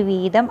 ഇഞ്ച്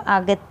വീതം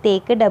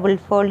അകത്തേക്ക് ഡബിൾ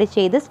ഫോൾഡ്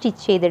ചെയ്ത്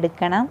സ്റ്റിച്ച്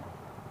ചെയ്തെടുക്കണം.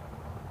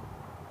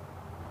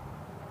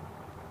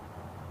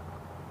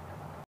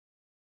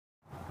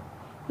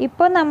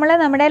 ഇപ്പോൾ നമ്മൾ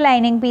നമ്മുടെ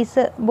ലൈനിങ്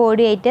പീസ്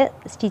ബോഡിയായിട്ട്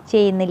സ്റ്റിച്ച്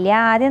ചെയ്യുന്നില്ല.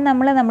 ആദ്യം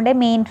നമ്മൾ നമ്മുടെ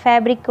മെയിൻ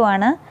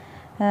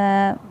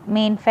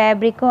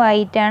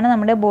ഫാബ്രിക്കുമായിട്ടാണ്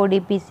നമ്മുടെ ബോഡി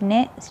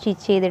പീസിനെ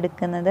സ്റ്റിച്ച്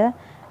ചെയ്തെടുക്കുന്നത്.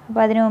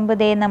 അപ്പോൾ അതിനു മുമ്പ്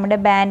നമ്മുടെ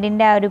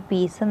ബാൻഡിൻ്റെ ആ ഒരു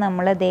പീസ്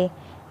നമ്മൾ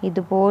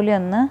ഇതുപോലെ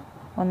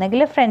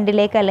ഒന്നെങ്കിൽ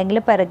ഫ്രണ്ടിലേക്ക് അല്ലെങ്കിൽ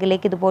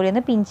പിറകിലേക്ക് ഇതുപോലെ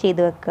ഒന്ന് പിൻ ചെയ്ത്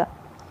വെക്കുക.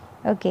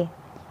 ഓക്കെ,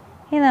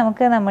 ഇനി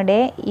നമുക്ക് നമ്മുടെ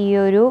ഈ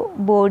ഒരു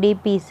ബോഡി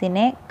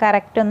പീസിനെ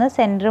കറക്റ്റ് ഒന്ന്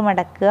സെൻറ്റർ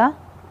മടക്കുക.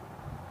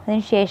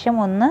 അതിന് ശേഷം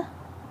ഒന്ന്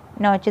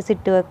നോച്ചസ്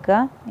ഇട്ട് വെക്കുക.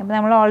 അപ്പോൾ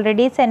നമ്മൾ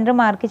ഓൾറെഡി സെൻറ്റർ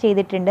മാർക്ക്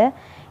ചെയ്തിട്ടുണ്ട്.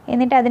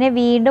 എന്നിട്ട് അതിനെ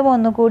വീണ്ടും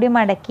ഒന്നുകൂടി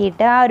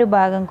മടക്കിയിട്ട് ആ ഒരു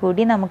ഭാഗം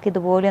കൂടി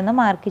നമുക്കിതുപോലെ ഒന്ന്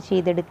മാർക്ക്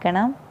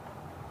ചെയ്തെടുക്കണം.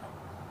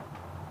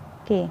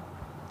 ഓക്കെ,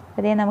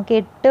 അതേ നമുക്ക്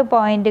 8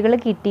 പോയിൻറ്റുകൾ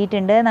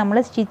കിട്ടിയിട്ടുണ്ട്. നമ്മൾ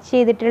സ്റ്റിച്ച്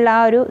ചെയ്തിട്ടുള്ള ആ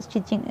ഒരു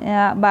സ്റ്റിച്ചിങ്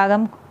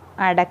ഭാഗം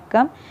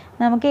അടക്കം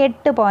നമുക്ക്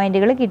 8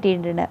 പോയിൻറ്റുകൾ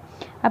കിട്ടിയിട്ടുണ്ട്.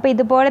 അപ്പോൾ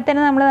ഇതുപോലെ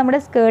തന്നെ നമ്മൾ നമ്മുടെ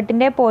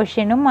സ്കേർട്ടിൻ്റെ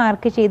പോർഷനും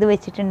മാർക്ക് ചെയ്ത്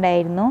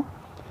വെച്ചിട്ടുണ്ടായിരുന്നു.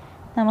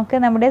 നമുക്ക്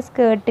നമ്മുടെ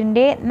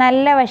സ്കേർട്ടിൻ്റെ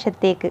നല്ല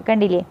വശത്തേക്ക്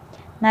കണ്ടില്ലേ,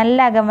 നല്ല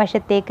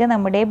അകംവശത്തേക്ക്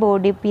നമ്മുടെ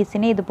ബോഡി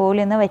പീസിനെ ഇതുപോലെ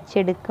ഒന്ന്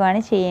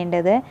വെച്ചെടുക്കുകയാണ്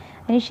ചെയ്യേണ്ടത്.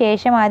 അതിന്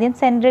ശേഷം ആദ്യം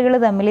സെൻറ്ററുകൾ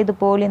തമ്മിൽ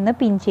ഇതുപോലെ ഒന്ന്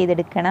പിൻ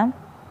ചെയ്തെടുക്കണം.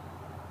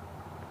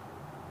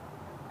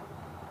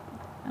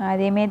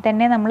 ആദ്യമേ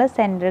തന്നെ നമ്മൾ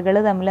സെൻറ്ററുകൾ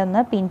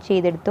തമ്മിലൊന്ന് പിൻ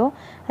ചെയ്തെടുത്തു.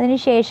 അതിന്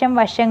ശേഷം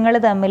വശങ്ങൾ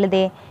തമ്മിൽ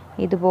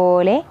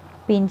ഇതുപോലെ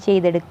പിൻ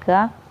ചെയ്തെടുക്കുക.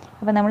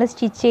 അപ്പോൾ നമ്മൾ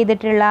സ്റ്റിച്ച്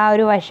ചെയ്തിട്ടുള്ള ആ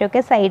ഒരു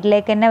വശമൊക്കെ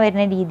സൈഡിലേക്ക് തന്നെ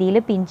വരുന്ന രീതിയിൽ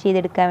പിൻ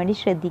ചെയ്തെടുക്കാൻ വേണ്ടി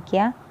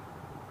ശ്രദ്ധിക്കുക.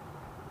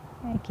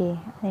 ഓക്കെ,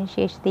 അതിന്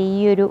ശേഷം ഈ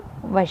ഒരു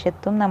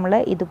വശത്തും നമ്മൾ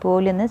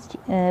ഇതുപോലെ ഒന്ന്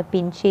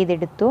പിൻ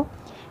ചെയ്തെടുത്തു.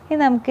 ഇനി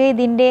നമുക്ക്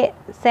ഇതിൻ്റെ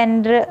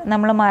സെൻറ്റർ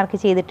നമ്മൾ മാർക്ക്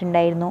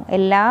ചെയ്തിട്ടുണ്ടായിരുന്നു.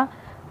 എല്ലാ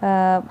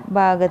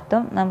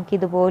ഭാഗത്തും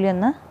നമുക്കിതുപോലെ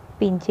ഒന്ന്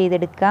പിൻ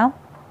ചെയ്തെടുക്കാം.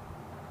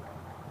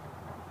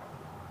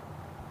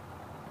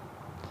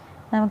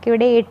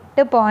 നമുക്കിവിടെ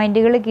 8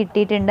 പോയിൻറ്റുകൾ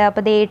കിട്ടിയിട്ടുണ്ട്.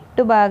 അപ്പോൾ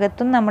 8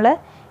 ഭാഗത്തും നമ്മൾ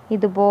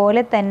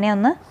ഇതുപോലെ തന്നെ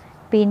ഒന്ന്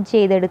പിൻ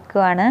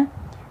ചെയ്തെടുക്കുകയാണ്.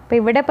 അപ്പോൾ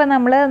ഇവിടെ ഇപ്പോൾ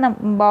നമ്മൾ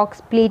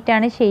ബോക്സ്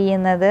പ്ലീറ്റാണ്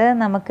ചെയ്യുന്നത്.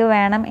 നമുക്ക്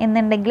വേണം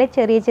എന്നുണ്ടെങ്കിൽ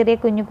ചെറിയ ചെറിയ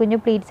കുഞ്ഞു കുഞ്ഞു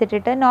പ്ലീറ്റ്സ്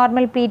ഇട്ടിട്ട്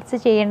നോർമൽ പ്ലീറ്റ്സ്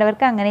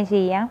ചെയ്യേണ്ടവർക്ക് അങ്ങനെ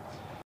ചെയ്യാം.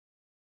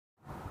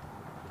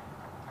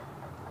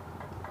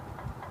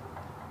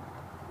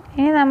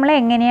 ഇനി നമ്മൾ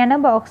എങ്ങനെയാണ്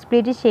ബോക്സ്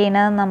പ്ലീറ്റ്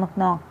ചെയ്യുന്നതെന്ന് നമുക്ക്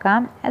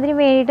നോക്കാം. അതിന്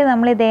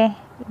വേണ്ടിയിട്ട്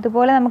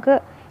ഇതുപോലെ നമുക്ക്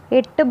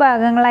 8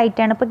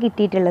 ഭാഗങ്ങളായിട്ടാണ് ഇപ്പോൾ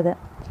കിട്ടിയിട്ടുള്ളത്.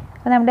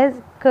 അപ്പോൾ നമ്മുടെ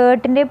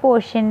സ്കേർട്ടിൻ്റെ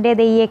പോർഷൻ്റെ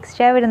ഈ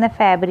എക്സ്ട്രാ വരുന്ന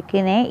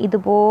ഫാബ്രിക്കിനെ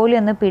ഇതുപോലെ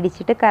ഒന്ന്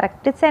പിടിച്ചിട്ട്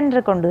കറക്റ്റ് സെൻറ്റർ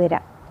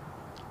കൊണ്ടുവരാം.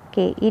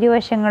 ഓക്കെ,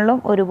 ഇരുവശങ്ങളിലും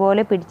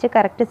ഒരുപോലെ പിടിച്ച്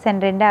കറക്റ്റ്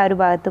സെൻറ്ററിൻ്റെ ആ ഒരു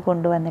ഭാഗത്ത്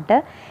കൊണ്ടുവന്നിട്ട്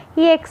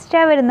ഈ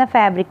എക്സ്ട്രാ വരുന്ന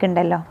ഫാബ്രിക്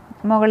ഉണ്ടല്ലോ,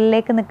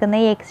 മുകളിലേക്ക് നിൽക്കുന്ന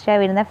ഈ എക്സ്ട്രാ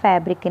വരുന്ന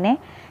ഫാബ്രിക്കിനെ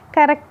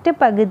കറക്റ്റ്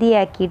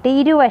പകുതിയാക്കിയിട്ട്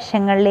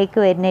ഇരുവശങ്ങളിലേക്ക്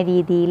വരുന്ന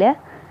രീതിയിൽ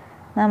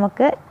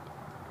നമുക്ക്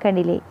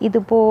കണ്ടില്ലേ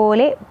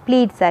ഇതുപോലെ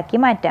പ്ലീറ്റ്സ് ആക്കി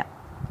മാറ്റാം.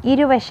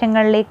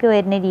 ഇരുവശങ്ങളിലേക്ക്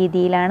വരുന്ന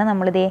രീതിയിലാണ്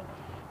നമ്മളിത്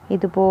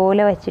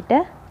ഇതുപോലെ വച്ചിട്ട്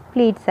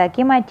പ്ലീറ്റ്സ്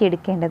ആക്കി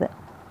മാറ്റിയെടുക്കേണ്ടത്.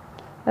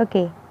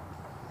 ഓക്കെ,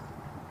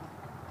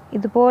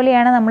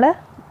 ഇതുപോലെയാണ് നമ്മൾ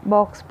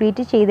ബോക്സ്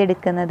പ്ലീറ്റ്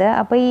ചെയ്തെടുക്കുന്നത്.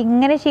 അപ്പോൾ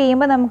ഇങ്ങനെ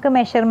ചെയ്യുമ്പോൾ നമുക്ക്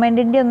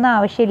മെഷർമെൻറ്റിൻ്റെ ഒന്നും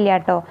ആവശ്യമില്ല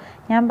കേട്ടോ.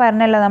 ഞാൻ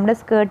പറഞ്ഞല്ലോ നമ്മുടെ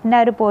സ്കേർട്ടിൻ്റെ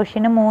ആ ഒരു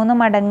പോർഷന്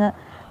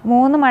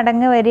 3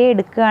 മടങ്ങ് വരെ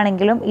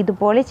എടുക്കുകയാണെങ്കിലും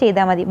ഇതുപോലെ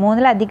ചെയ്താൽ മതി.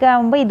 3-ലധികം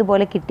ആകുമ്പോൾ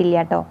ഇതുപോലെ കിട്ടില്ല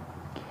കേട്ടോ.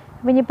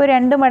 അപ്പോൾ ഇനിയിപ്പോൾ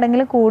 2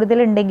 മടങ്ങിൽ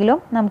കൂടുതലുണ്ടെങ്കിലും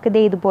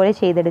നമുക്കിത് ഇതുപോലെ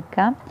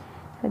ചെയ്തെടുക്കാം.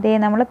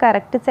 നമ്മൾ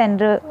കറക്റ്റ്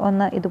സെൻറ്റർ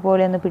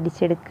ഇതുപോലെ ഒന്ന്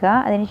പിടിച്ചെടുക്കുക.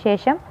 അതിന്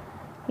ശേഷം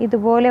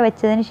ഇതുപോലെ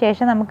വെച്ചതിന്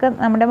ശേഷം നമുക്ക്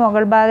നമ്മുടെ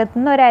മുകൾ ഭാഗത്തു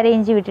നിന്ന് ഒരു 1/2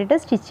 ഇഞ്ച് വിട്ടിട്ട്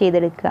സ്റ്റിച്ച്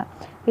ചെയ്തെടുക്കുക.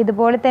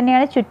 ഇതുപോലെ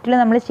തന്നെയാണ് ചുറ്റിലും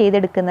നമ്മൾ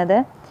ചെയ്തെടുക്കുന്നത്.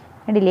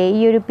 കണ്ടില്ലേ,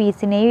 ഈ ഒരു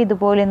പീസിനെയും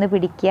ഇതുപോലെ ഒന്ന്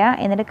പിടിക്കുക.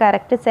 എന്നിട്ട്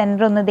കറക്റ്റ്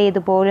സെൻറ്റർ ഒന്ന്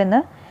ഇതുപോലെ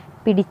ഒന്ന്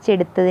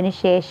പിടിച്ചെടുത്തതിന്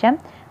ശേഷം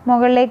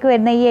മുകളിലേക്ക്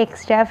വരുന്ന ഈ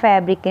എക്സ്ട്രാ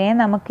ഫാബ്രിക്കിനെ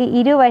നമുക്ക്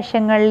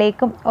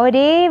ഇരുവശങ്ങളിലേക്കും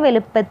ഒരേ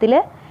വലുപ്പത്തിൽ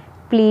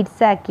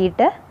പ്ലീറ്റ്സ്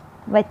ആക്കിയിട്ട്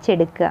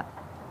വച്ചെടുക്കുക.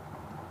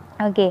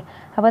 ഓക്കെ,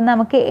 അപ്പം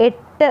നമുക്ക്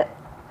 8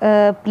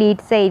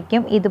 പ്ലീറ്റ്സ്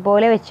ആയിരിക്കും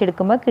ഇതുപോലെ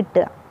വെച്ചെടുക്കുമ്പോൾ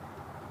കിട്ടുക.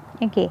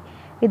 ഓക്കെ,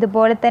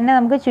 ഇതുപോലെ തന്നെ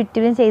നമുക്ക്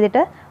ചുറ്റിലും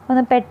ചെയ്തിട്ട്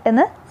ഒന്ന്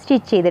പെട്ടെന്ന്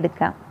സ്റ്റിച്ച്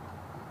ചെയ്തെടുക്കാം.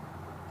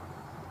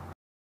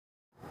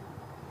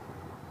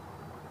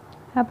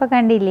 അപ്പോൾ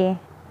കണ്ടില്ലേ,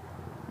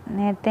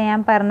 നേരത്തെ ഞാൻ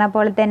പറഞ്ഞ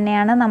പോലെ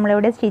തന്നെയാണ്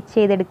നമ്മളിവിടെ സ്റ്റിച്ച്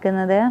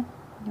ചെയ്തെടുക്കുന്നത്.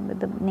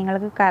 ഇത്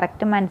നിങ്ങൾക്ക്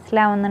കറക്റ്റ്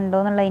മനസ്സിലാവുന്നുണ്ടോ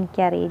എന്നുള്ളത്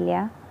എനിക്കറിയില്ല.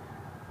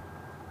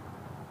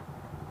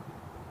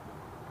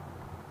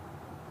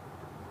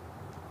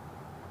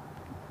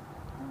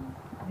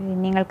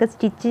 നിങ്ങൾക്ക്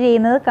സ്റ്റിച്ച്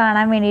ചെയ്യുന്നത്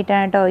കാണാൻ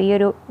വേണ്ടിയിട്ടാണ് കേട്ടോ ഈ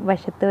ഒരു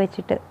വശത്ത്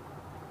വെച്ചിട്ട്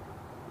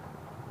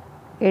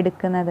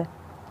എടുക്കുന്നത്.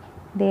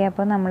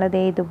 അപ്പോൾ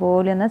നമ്മളിതേ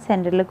ഇതുപോലെ ഒന്ന്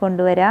സെൻറ്ററിൽ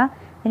കൊണ്ടുവരിക.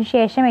 അതിന്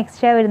ശേഷം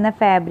എക്സ്ട്രാ വരുന്ന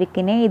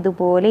ഫാബ്രിക്കിനെ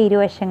ഇതുപോലെ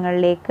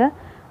ഇരുവശങ്ങളിലേക്ക്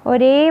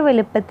ഒരേ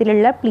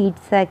വലുപ്പത്തിലുള്ള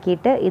പ്ലീറ്റ്സ്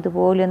ആക്കിയിട്ട്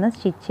ഇതുപോലെ ഒന്ന്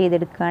സ്റ്റിച്ച്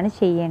ചെയ്തെടുക്കുകയാണ്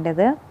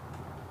ചെയ്യേണ്ടത്.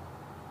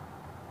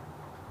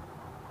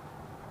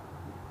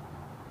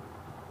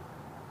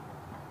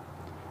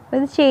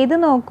 ഇത് ചെയ്ത്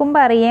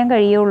നോക്കുമ്പോൾ അറിയാൻ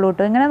കഴിയുള്ളൂ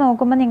കേട്ടോ. ഇങ്ങനെ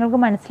നോക്കുമ്പോൾ നിങ്ങൾക്ക്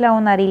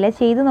മനസ്സിലാവുമെന്ന് അറിയില്ല,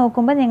 ചെയ്ത്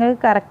നോക്കുമ്പോൾ നിങ്ങൾക്ക്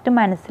കറക്റ്റ്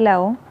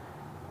മനസ്സിലാവും.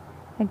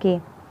 ഓക്കെ,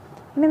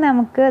 ഇനി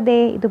നമുക്ക്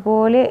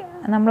ഇതുപോലെ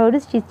നമ്മളൊരു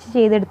സ്റ്റിച്ച്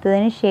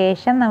ചെയ്തെടുത്തതിന്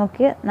ശേഷം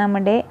നമുക്ക്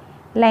നമ്മുടെ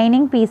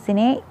ലൈനിങ്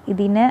പീസിനെ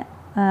ഇതിന്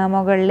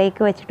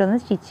മുകളിലേക്ക് വെച്ചിട്ടൊന്ന്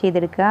സ്റ്റിച്ച്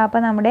ചെയ്തെടുക്കുക.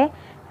 അപ്പോൾ നമ്മുടെ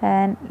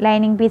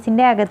ലൈനിങ്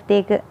പീസിൻ്റെ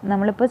അകത്തേക്ക്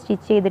നമ്മളിപ്പോൾ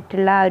സ്റ്റിച്ച്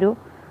ചെയ്തിട്ടുള്ള ആ ഒരു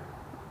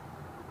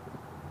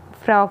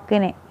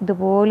ഫ്രോക്കിനെ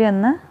ഇതുപോലെ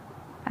ഒന്ന്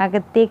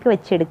അകത്തേക്ക്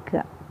വെച്ചെടുക്കുക.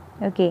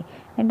 ഓക്കെ,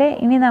 എന്നിട്ട്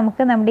ഇനി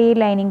നമുക്ക് നമ്മുടെ ഈ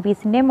ലൈനിങ്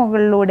പീസിൻ്റെ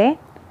മുകളിലൂടെ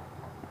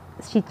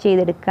സ്റ്റിച്ച്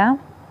ചെയ്തെടുക്കാം.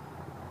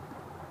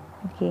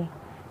 ഓക്കെ,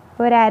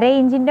 ഇപ്പോൾ ഒരു 1/2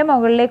 ഇഞ്ചിൻ്റെ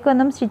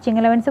മുകളിലേക്കൊന്നും സ്റ്റിച്ചിങ്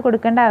അലവൻസ്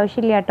കൊടുക്കേണ്ട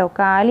ആവശ്യമില്ല കേട്ടോ.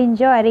 1/4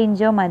 ഇഞ്ചോ 1/2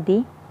 ഇഞ്ചോ മതി.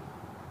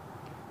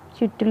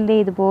 ചുറ്റിലും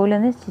ഇതുപോലെ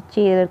ഒന്ന് സ്റ്റിച്ച്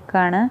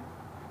ചെയ്തെടുക്കുകയാണ്.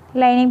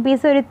 ലൈനിങ്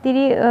പീസ്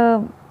ഒരിത്തിരി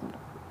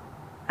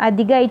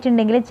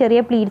അധികമായിട്ടുണ്ടെങ്കിൽ ചെറിയ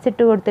പ്ലീറ്റ്സ്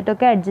ഇട്ട്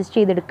കൊടുത്തിട്ടൊക്കെ അഡ്ജസ്റ്റ്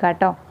ചെയ്തെടുക്കാം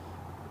കേട്ടോ.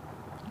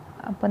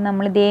 അപ്പോൾ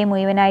നമ്മൾ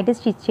മുഴുവനായിട്ട്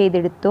സ്റ്റിച്ച്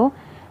ചെയ്തെടുത്തു.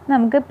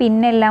 നമുക്ക്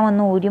പിന്നെല്ലാം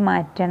ഒന്ന് ഊരി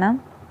മാറ്റണം.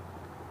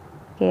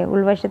 ഓക്കെ,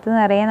 ഉൾവശത്ത്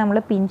നിറയെ നമ്മൾ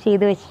പിൻ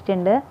ചെയ്ത്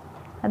വെച്ചിട്ടുണ്ട്.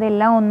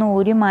 അതെല്ലാം ഒന്ന്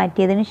ഊരി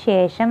മാറ്റിയതിന്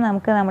ശേഷം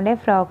നമുക്ക് നമ്മുടെ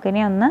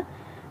ഫ്രോക്കിനെ ഒന്ന്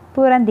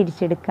പുറം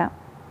തിരിച്ചെടുക്കാം.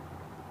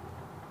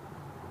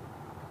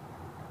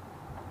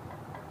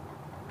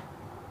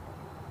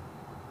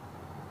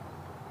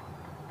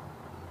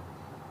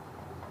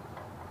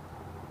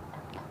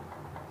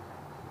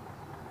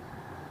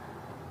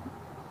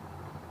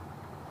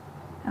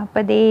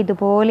 അപ്പോൾ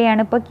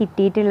ഇതുപോലെയാണ് ഇപ്പോൾ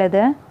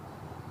കിട്ടിയിട്ടുള്ളത്.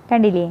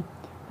 കണ്ടില്ലേ,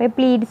 അപ്പോൾ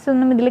പ്ലീറ്റ്സ്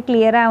ഒന്നും ഇതിൽ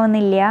ക്ലിയർ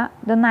ആവുന്നില്ല.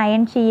 ഇതൊന്ന്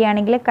അയൺ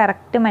ചെയ്യുകയാണെങ്കിൽ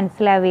കറക്റ്റ്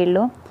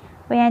മനസ്സിലാവുകയുള്ളൂ.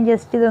 അപ്പോൾ ഞാൻ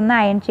ജസ്റ്റ് ഇതൊന്ന്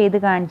അയൺ ചെയ്ത്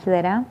കാണിച്ചു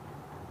തരാം.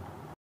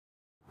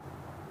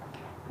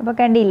 അപ്പോൾ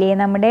കണ്ടില്ലേ,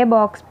 നമ്മുടെ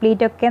ബോക്സ്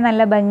പ്ലീറ്റൊക്കെ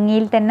നല്ല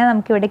ഭംഗിയിൽ തന്നെ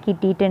നമുക്കിവിടെ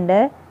കിട്ടിയിട്ടുണ്ട്.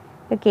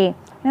 ഓക്കെ,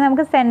 ഇനി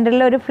നമുക്ക്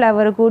സെൻറ്ററിൽ ഒരു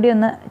ഫ്ലവർ കൂടി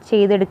ഒന്ന്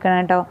ചെയ്തെടുക്കണം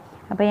കേട്ടോ.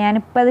 അപ്പോൾ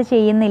ഞാനിപ്പോൾ അത്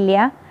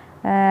ചെയ്യുന്നില്ല.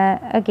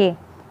 ഓക്കെ,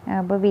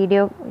 അപ്പോൾ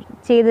വീഡിയോ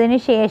ചെയ്തതിന്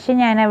ശേഷം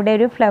ഞാൻ അവിടെ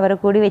ഒരു ഫ്ലവർ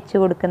കൂടി വെച്ച്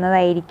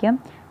കൊടുക്കുന്നതായിരിക്കും.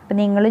 അപ്പോൾ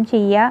നിങ്ങളും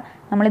ചെയ്യുക.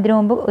 നമ്മളിതിനു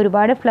മുമ്പ്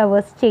ഒരുപാട്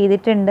ഫ്ലവേഴ്സ്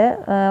ചെയ്തിട്ടുണ്ട്.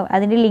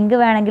 അതിൻ്റെ ലിങ്ക്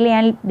വേണമെങ്കിൽ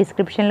ഞാൻ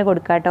ഡിസ്ക്രിപ്ഷനിൽ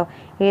കൊടുക്കാം കേട്ടോ.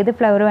 ഏത്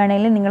ഫ്ലവർ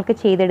വേണമെങ്കിലും നിങ്ങൾക്ക്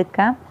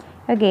ചെയ്തെടുക്കാം.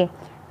 ഓക്കെ,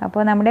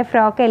 അപ്പോൾ നമ്മുടെ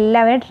ഫ്രോക്ക്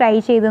എല്ലാവരും ട്രൈ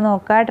ചെയ്ത്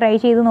നോക്കുക. ട്രൈ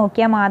ചെയ്ത്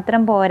നോക്കിയാൽ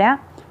മാത്രം പോരാ,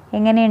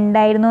 എങ്ങനെ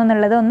ഉണ്ടായിരുന്നു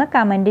എന്നുള്ളത് ഒന്ന്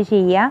കമൻറ്റ്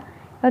ചെയ്യുക.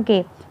 ഓക്കെ,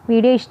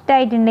 വീഡിയോ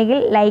ഇഷ്ടമായിട്ടുണ്ടെങ്കിൽ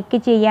ലൈക്ക്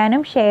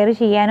ചെയ്യാനും ഷെയർ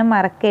ചെയ്യാനും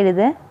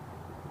മറക്കരുത്.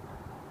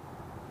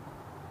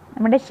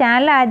 നമ്മുടെ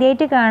ചാനൽ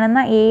ആദ്യമായിട്ട് കാണുന്ന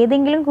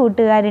ഏതെങ്കിലും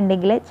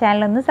കൂട്ടുകാരുണ്ടെങ്കിൽ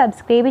ചാനലൊന്ന്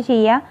സബ്സ്ക്രൈബ്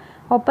ചെയ്യുക.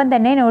 ഒപ്പം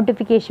തന്നെ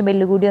നോട്ടിഫിക്കേഷൻ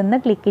ബെല്ല് കൂടി ഒന്ന്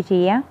ക്ലിക്ക്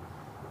ചെയ്യുക.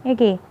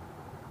 ഓക്കെ,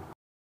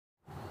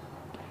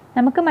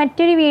 നമുക്ക്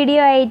മറ്റൊരു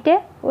വീഡിയോ ആയിട്ട്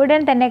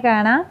ഉടൻ തന്നെ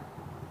കാണാം.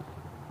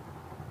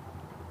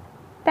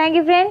 Thank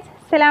you friends.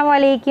 അസ്സലാമു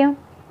അലൈക്കും.